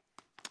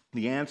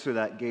 The answer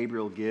that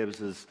Gabriel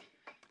gives is,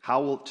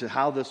 how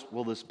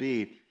will this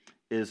be?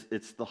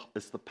 It's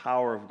the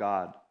power of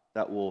God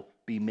that will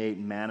be made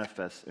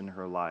manifest in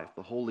her life.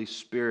 The Holy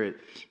Spirit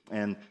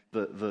and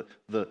the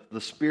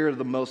Spirit of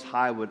the Most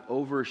High would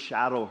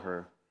overshadow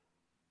her.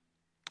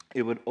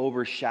 It would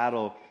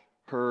overshadow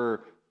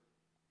her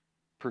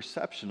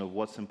perception of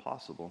what's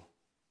impossible.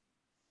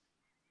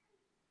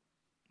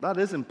 That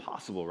is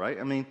impossible, right?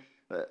 I mean,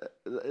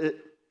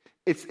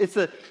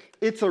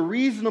 it's a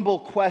reasonable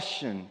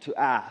question to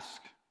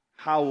ask.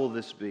 How will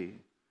this be?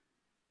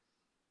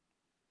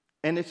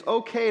 And it's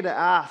okay to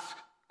ask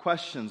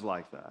questions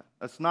like that.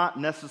 That's not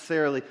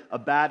necessarily a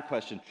bad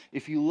question.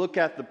 If you look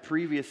at the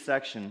previous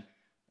section,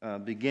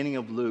 beginning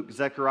of Luke,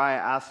 Zechariah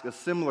asked a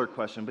similar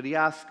question, but he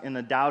asked in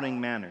a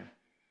doubting manner.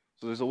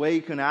 So there's a way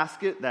you can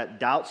ask it that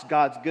doubts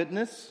God's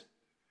goodness,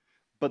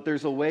 but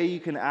there's a way you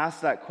can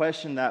ask that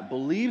question that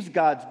believes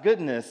God's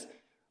goodness,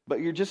 but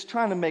you're just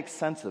trying to make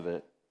sense of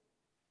it.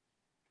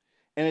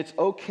 And it's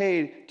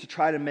okay to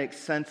try to make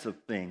sense of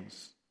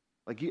things.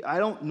 Like, I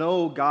don't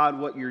know, God,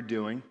 what you're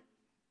doing.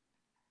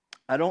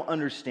 I don't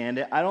understand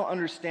it. I don't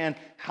understand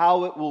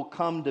how it will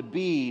come to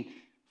be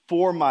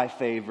for my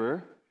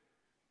favor.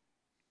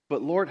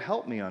 But Lord,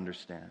 help me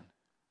understand.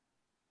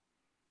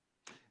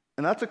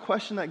 And that's a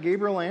question that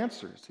Gabriel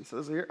answers. He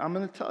says, here, I'm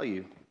going to tell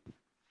you.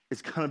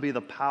 It's going to be the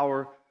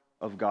power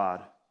of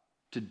God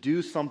to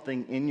do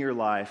something in your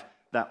life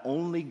that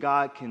only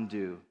God can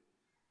do.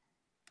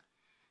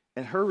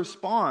 And her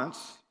response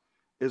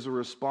is a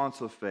response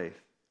of faith.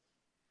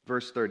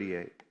 Verse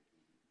 38.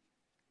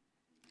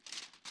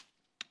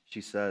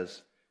 She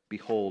says,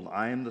 behold,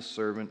 I am the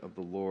servant of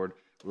the Lord.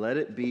 Let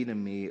it be to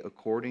me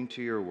according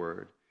to your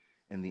word.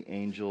 And the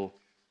angel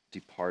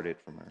departed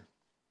from her.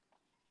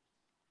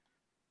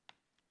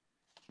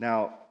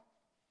 Now,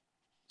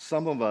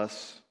 some of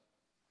us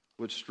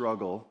would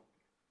struggle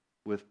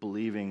with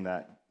believing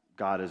that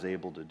God is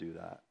able to do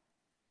that.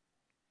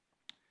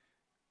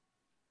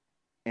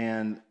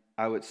 And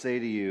I would say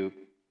to you,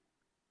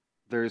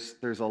 there's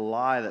a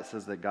lie that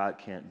says that God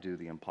can't do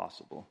the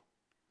impossible.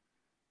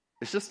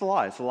 It's just a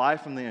lie. It's a lie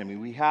from the enemy.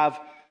 We have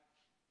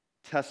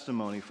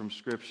testimony from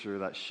Scripture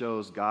that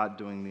shows God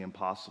doing the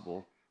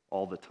impossible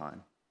all the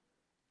time.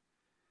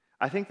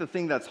 I think the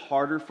thing that's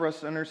harder for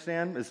us to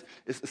understand is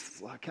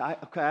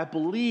I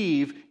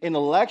believe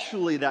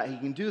intellectually that he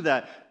can do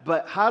that,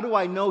 but how do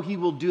I know he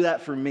will do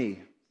that for me?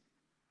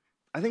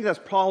 I think that's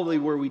probably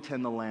where we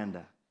tend to land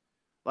at.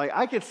 Like,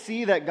 I could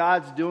see that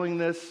God's doing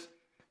this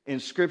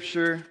in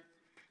Scripture,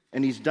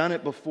 and he's done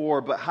it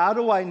before, but how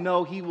do I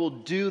know he will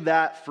do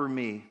that for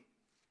me?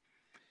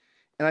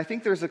 And I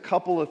think there's a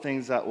couple of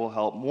things that will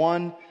help.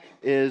 One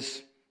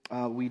is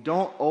we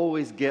don't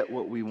always get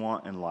what we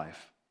want in life.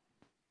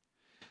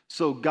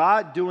 So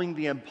God doing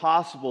the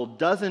impossible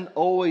doesn't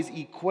always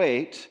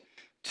equate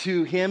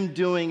to him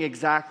doing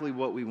exactly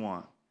what we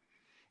want.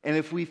 And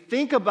if we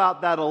think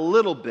about that a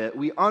little bit,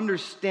 we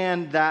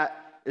understand that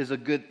is a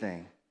good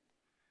thing.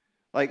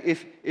 Like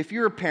if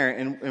you're a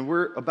parent, and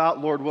we're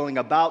about, Lord willing,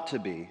 about to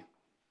be.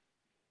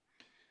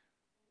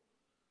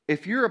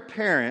 If you're a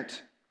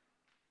parent,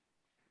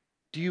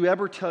 do you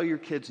ever tell your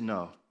kids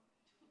no?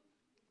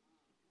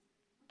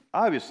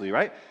 Obviously,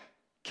 right?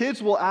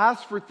 Kids will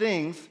ask for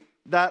things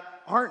that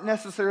aren't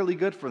necessarily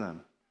good for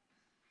them.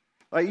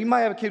 Like, you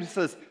might have a kid who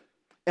says,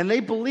 and they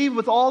believe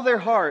with all their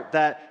heart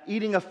that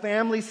eating a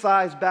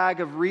family-sized bag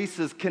of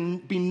Reese's can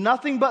be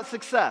nothing but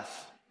success.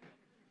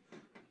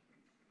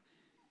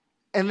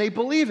 And they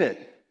believe it.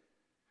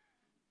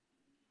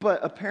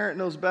 But a parent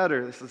knows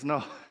better. They says,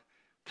 no,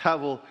 that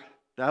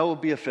will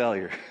be a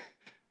failure.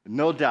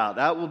 No doubt,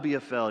 that will be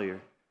a failure.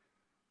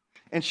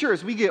 And sure,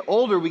 as we get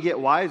older, we get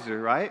wiser,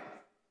 right?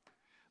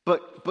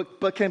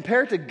 But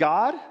compared to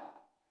God,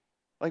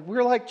 like,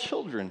 we're like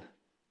children.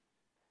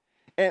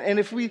 And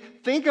if we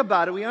think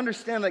about it, we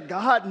understand that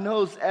God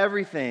knows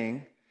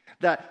everything,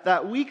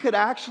 that we could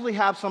actually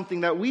have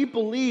something that we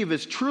believe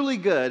is truly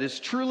good, is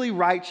truly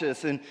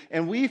righteous, and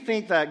we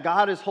think that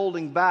God is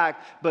holding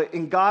back, but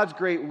in God's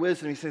great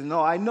wisdom, he says,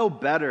 no, I know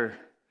better.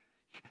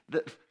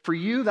 For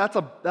you, that's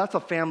a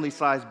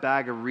family-sized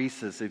bag of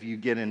Reese's if you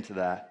get into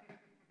that.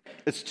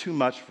 It's too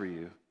much for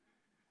you.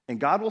 And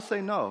God will say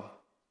no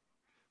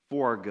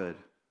for our good.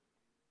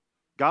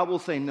 God will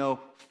say no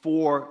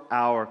for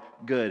our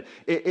good.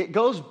 It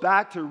goes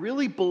back to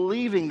really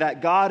believing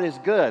that God is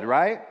good,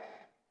 right?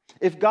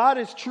 If God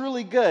is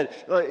truly good,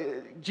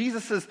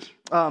 Jesus says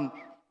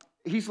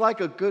he's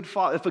like a good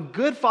father. If a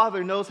good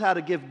father knows how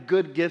to give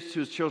good gifts to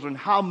his children,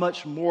 how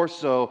much more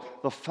so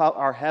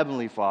our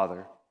heavenly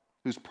Father,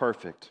 who's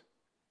perfect.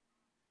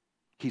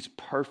 He's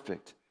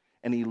perfect.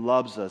 And he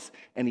loves us.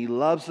 And he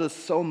loves us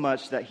so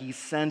much that he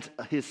sent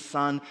his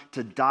son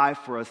to die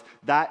for us.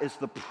 That is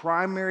the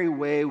primary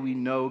way we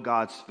know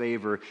God's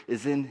favor,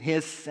 is in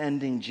his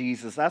sending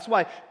Jesus. That's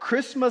why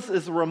Christmas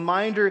is a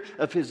reminder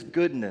of his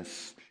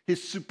goodness,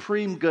 his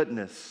supreme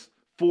goodness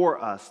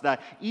for us. That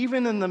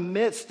even in the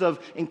midst of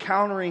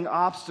encountering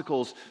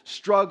obstacles,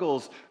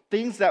 struggles,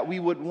 things that we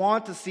would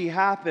want to see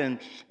happen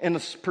in a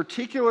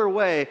particular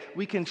way,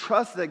 we can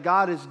trust that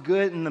God is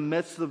good in the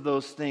midst of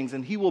those things,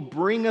 and he will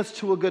bring us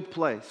to a good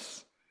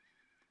place.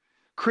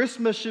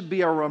 Christmas should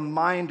be a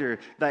reminder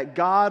that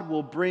God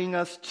will bring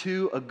us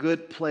to a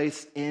good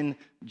place in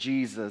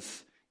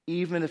Jesus,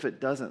 even if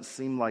it doesn't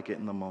seem like it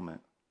in the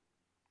moment.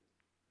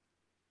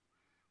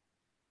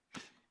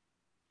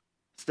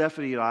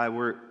 Stephanie and I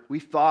we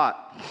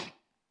thought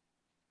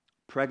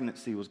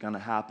pregnancy was going to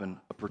happen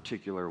a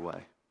particular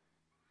way.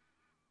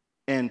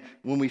 And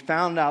when we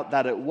found out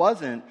that it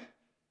wasn't,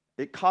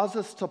 it caused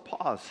us to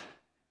pause.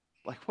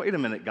 Like, wait a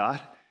minute,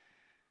 God.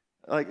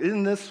 Like,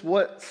 isn't this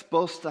what's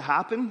supposed to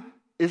happen?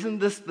 Isn't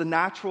this the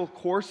natural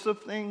course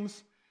of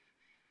things?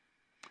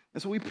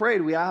 And so we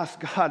prayed, we asked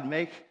God,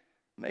 make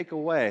a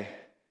way.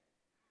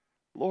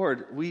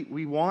 Lord,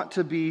 we want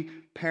to be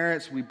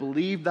parents. We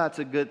believe that's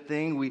a good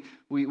thing.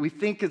 We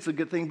think it's a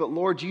good thing. But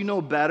Lord, you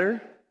know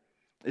better.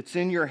 It's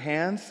in your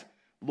hands.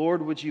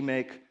 Lord, would you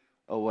make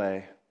a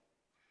way?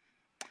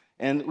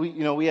 And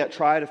we had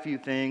tried a few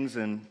things,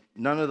 and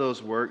none of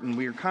those worked. And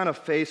we were kind of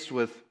faced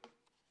with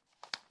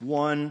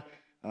one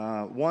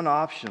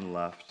option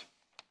left.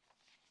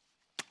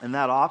 And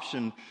that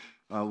option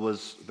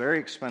was very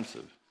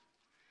expensive.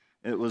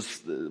 It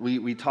was,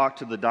 we talked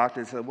to the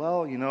doctor and said,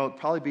 well, it'd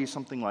probably be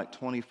something like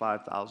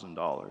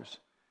 $25,000.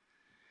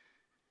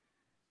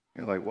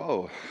 You're like,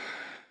 whoa.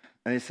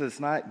 And he said, it's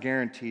not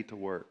guaranteed to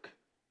work.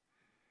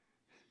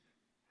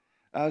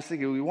 I was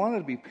thinking, we wanted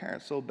to be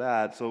parents so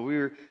bad, so we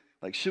were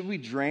like, should we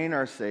drain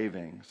our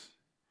savings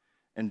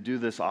and do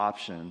this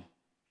option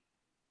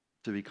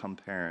to become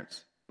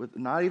parents? With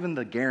not even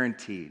the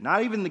guarantee.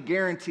 Not even the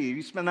guarantee. If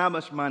you spend that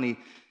much money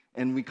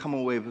and we come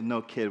away with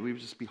no kid, we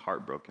would just be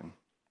heartbroken.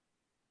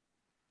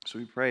 So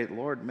we prayed,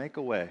 Lord, make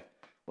a way.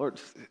 Lord,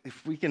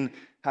 if we can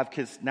have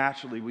kids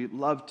naturally, we'd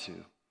love to.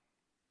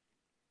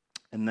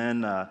 And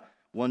then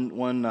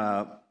one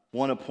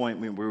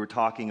appointment, we were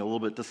talking a little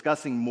bit,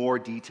 discussing more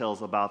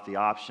details about the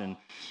option.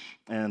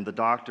 And the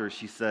doctor,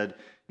 she said,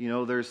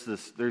 there's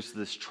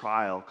this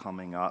trial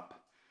coming up.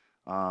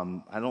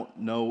 I don't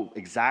know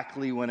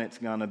exactly when it's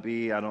going to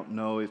be. I don't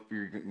know if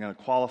you're going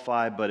to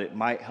qualify, but it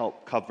might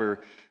help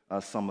cover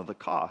some of the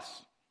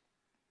costs.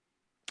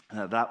 And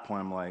at that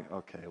point, I'm like,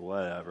 okay,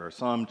 whatever.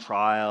 Some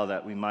trial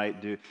that we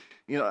might do.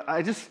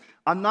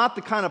 I'm not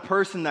the kind of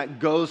person that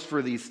goes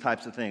for these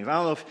types of things. I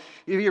don't know if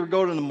you ever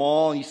go to the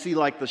mall and you see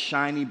like the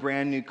shiny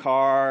brand new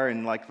car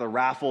and like the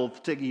raffle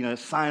ticket,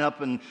 sign up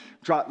and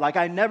drop. Like,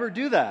 I never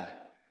do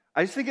that.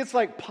 I just think it's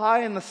like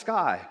pie in the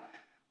sky.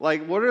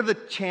 Like, what are the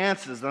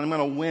chances that I'm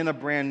going to win a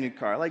brand new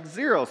car? Like,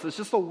 zero. So it's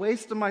just a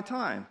waste of my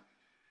time.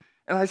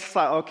 And I just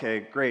thought, okay,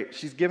 great.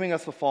 She's giving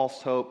us a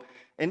false hope.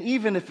 And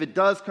even if it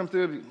does come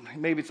through,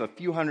 maybe it's a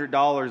few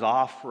 $100s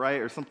off,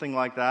 right? Or something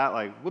like that.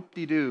 Like,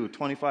 whoop-de-doo,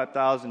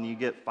 $25,000, you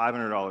get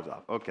 $500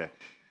 off. Okay.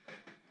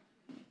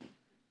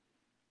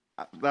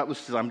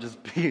 I'm just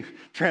being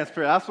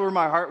transparent. That's where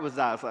my heart was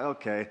at. It's like,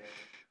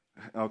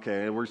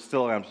 okay, we're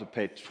still going to have to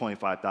pay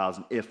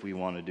 $25,000 if we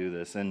want to do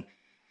this. And,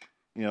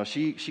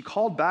 she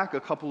called back a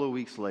couple of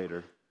weeks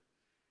later.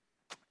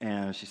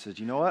 And she said,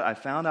 you know what? I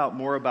found out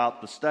more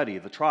about the study,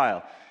 the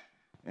trial.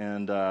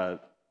 And,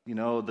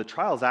 the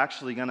trial is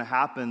actually going to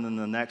happen in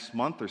the next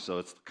month or so.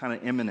 It's kind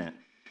of imminent.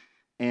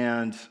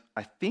 And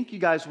I think you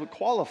guys would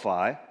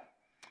qualify.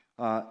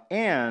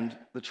 And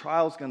the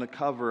trial is going to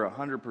cover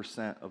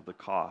 100% of the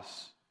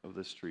costs of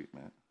this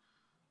treatment.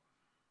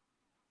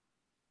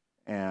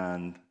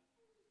 And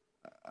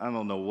I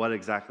don't know what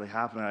exactly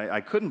happened.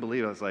 I couldn't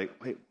believe it. I was like,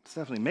 wait,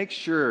 Stephanie, make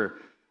sure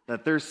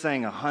that they're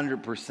saying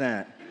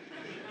 100%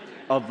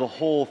 of the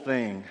whole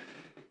thing.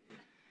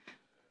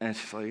 And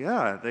she's like,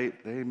 yeah,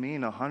 they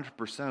mean 100%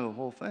 of the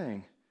whole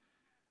thing.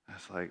 I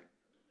was like,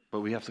 but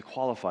we have to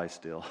qualify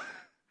still.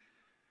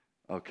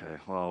 Okay,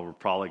 well, we're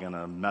probably going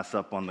to mess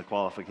up on the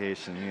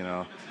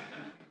qualification,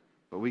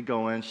 But we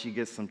go in, she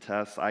gets some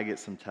tests, I get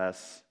some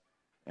tests,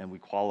 and we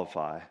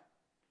qualify.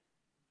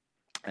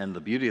 And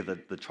the beauty of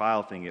the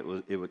trial thing,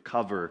 it would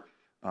cover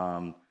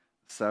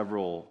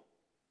several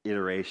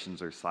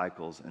iterations or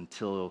cycles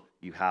until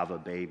you have a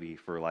baby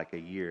for like a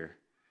year.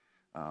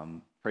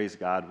 Praise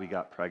God, we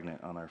got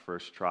pregnant on our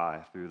first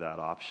try through that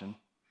option.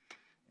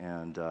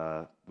 And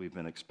we've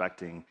been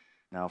expecting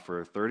now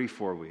for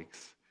 34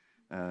 weeks.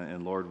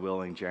 And Lord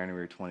willing,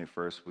 January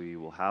 21st, we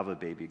will have a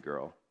baby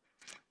girl.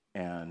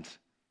 And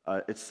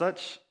it's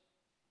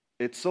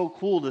so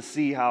cool to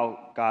see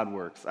how God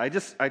works. I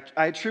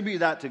attribute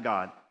that to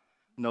God,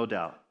 no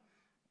doubt.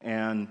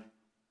 And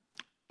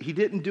He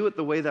didn't do it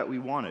the way that we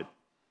wanted.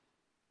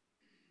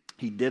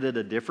 He did it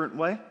a different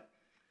way.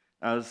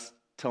 I was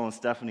telling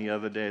Stephanie the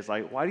other day, it's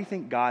like, why do you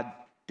think God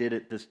did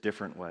it this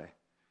different way?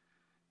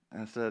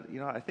 And I said,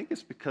 I think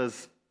it's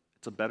because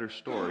it's a better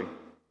story.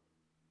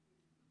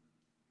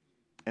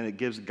 And it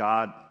gives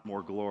God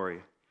more glory.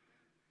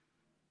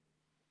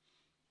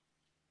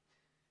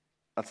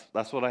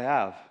 That's what I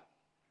have.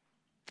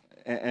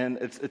 And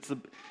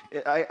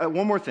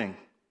one more thing.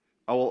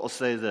 I'll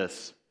say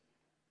this.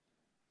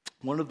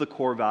 One of the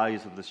core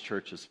values of this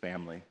church is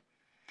family.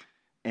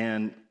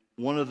 And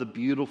one of the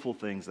beautiful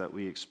things that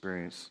we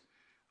experience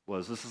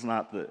was, this is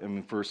not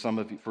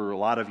for a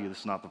lot of you, this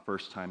is not the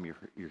first time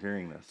you're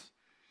hearing this.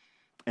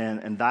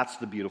 And that's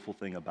the beautiful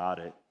thing about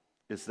it,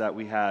 is that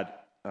we had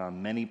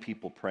many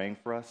people praying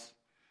for us,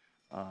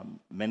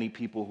 many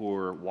people who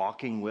are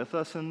walking with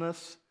us in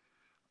this.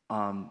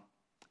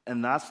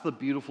 And that's the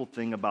beautiful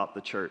thing about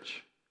the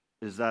church,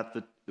 is that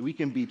we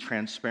can be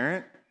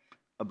transparent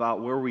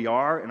about where we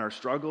are in our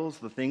struggles,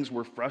 the things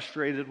we're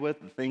frustrated with,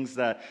 the things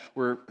that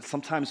we're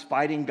sometimes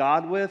fighting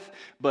God with,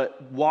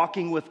 but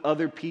walking with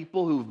other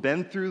people who've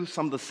been through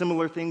some of the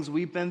similar things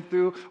we've been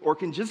through, or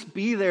can just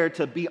be there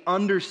to be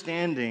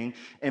understanding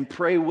and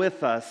pray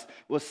with us,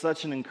 was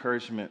such an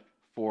encouragement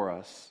for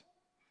us,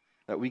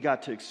 that we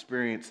got to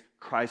experience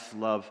Christ's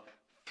love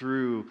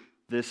through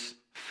this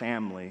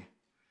family.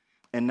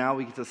 And now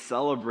we get to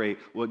celebrate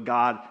what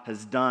God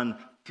has done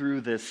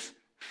through this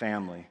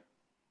family.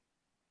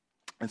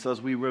 And so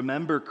as we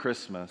remember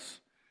Christmas,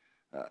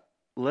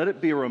 let it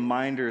be a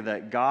reminder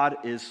that God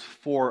is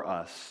for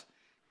us,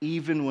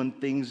 even when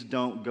things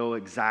don't go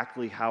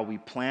exactly how we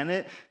plan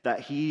it,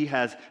 that He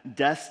has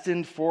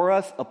destined for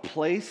us a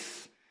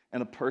place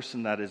and a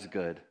person that is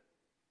good.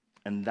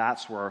 And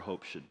that's where our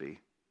hope should be.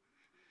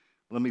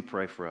 Let me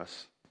pray for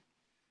us.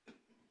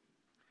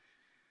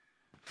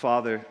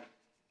 Father,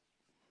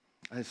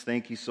 I just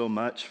thank you so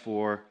much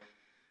for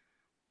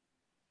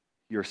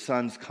your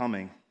Son's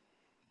coming.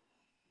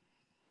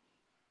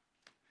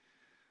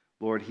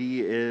 Lord, He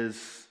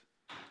is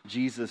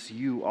Jesus.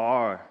 You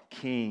are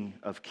King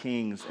of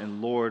kings and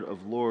Lord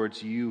of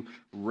lords. You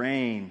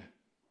reign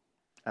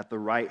at the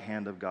right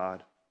hand of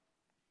God.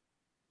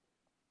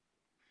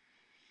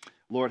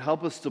 Lord,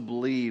 help us to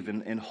believe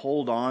and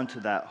hold on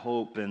to that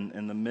hope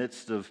in the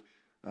midst of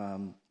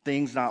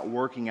things not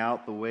working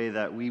out the way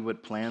that we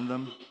would plan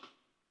them.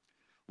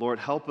 Lord,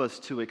 help us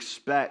to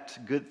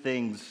expect good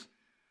things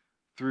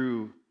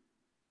through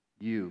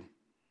you.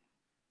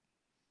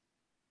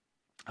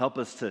 Help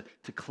us to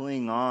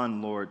cling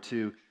on, Lord,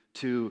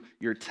 to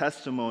your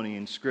testimony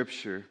in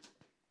Scripture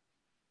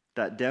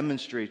that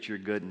demonstrates your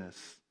goodness.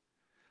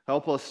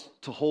 Help us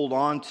to hold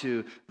on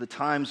to the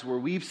times where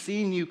we've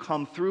seen you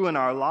come through in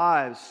our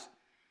lives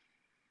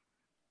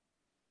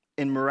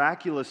in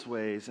miraculous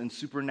ways, in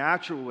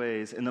supernatural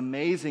ways, in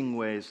amazing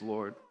ways,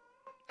 Lord.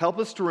 Help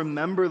us to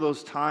remember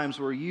those times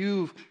where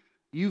you've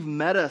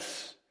met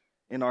us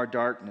in our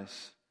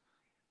darkness.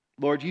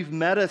 Lord, you've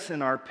met us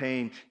in our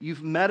pain.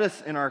 You've met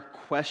us in our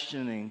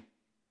questioning.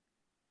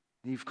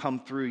 You've come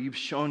through. You've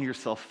shown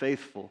yourself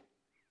faithful.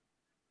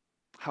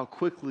 How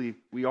quickly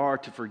we are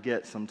to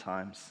forget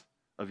sometimes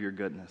of your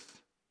goodness.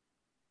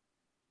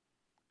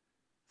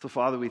 So,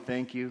 Father, we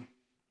thank you.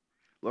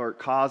 Lord,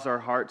 cause our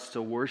hearts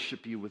to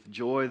worship you with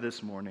joy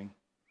this morning.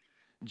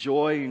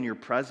 Joy in your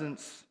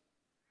presence.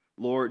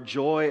 Lord,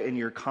 joy in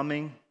your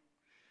coming.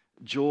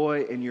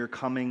 Joy in your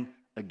coming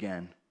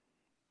again.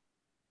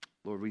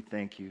 Lord, we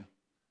thank you.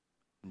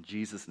 In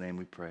Jesus' name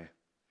we pray.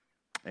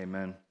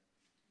 Amen.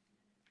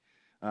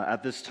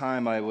 At this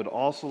time, I would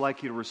also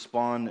like you to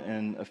respond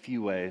in a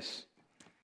few ways.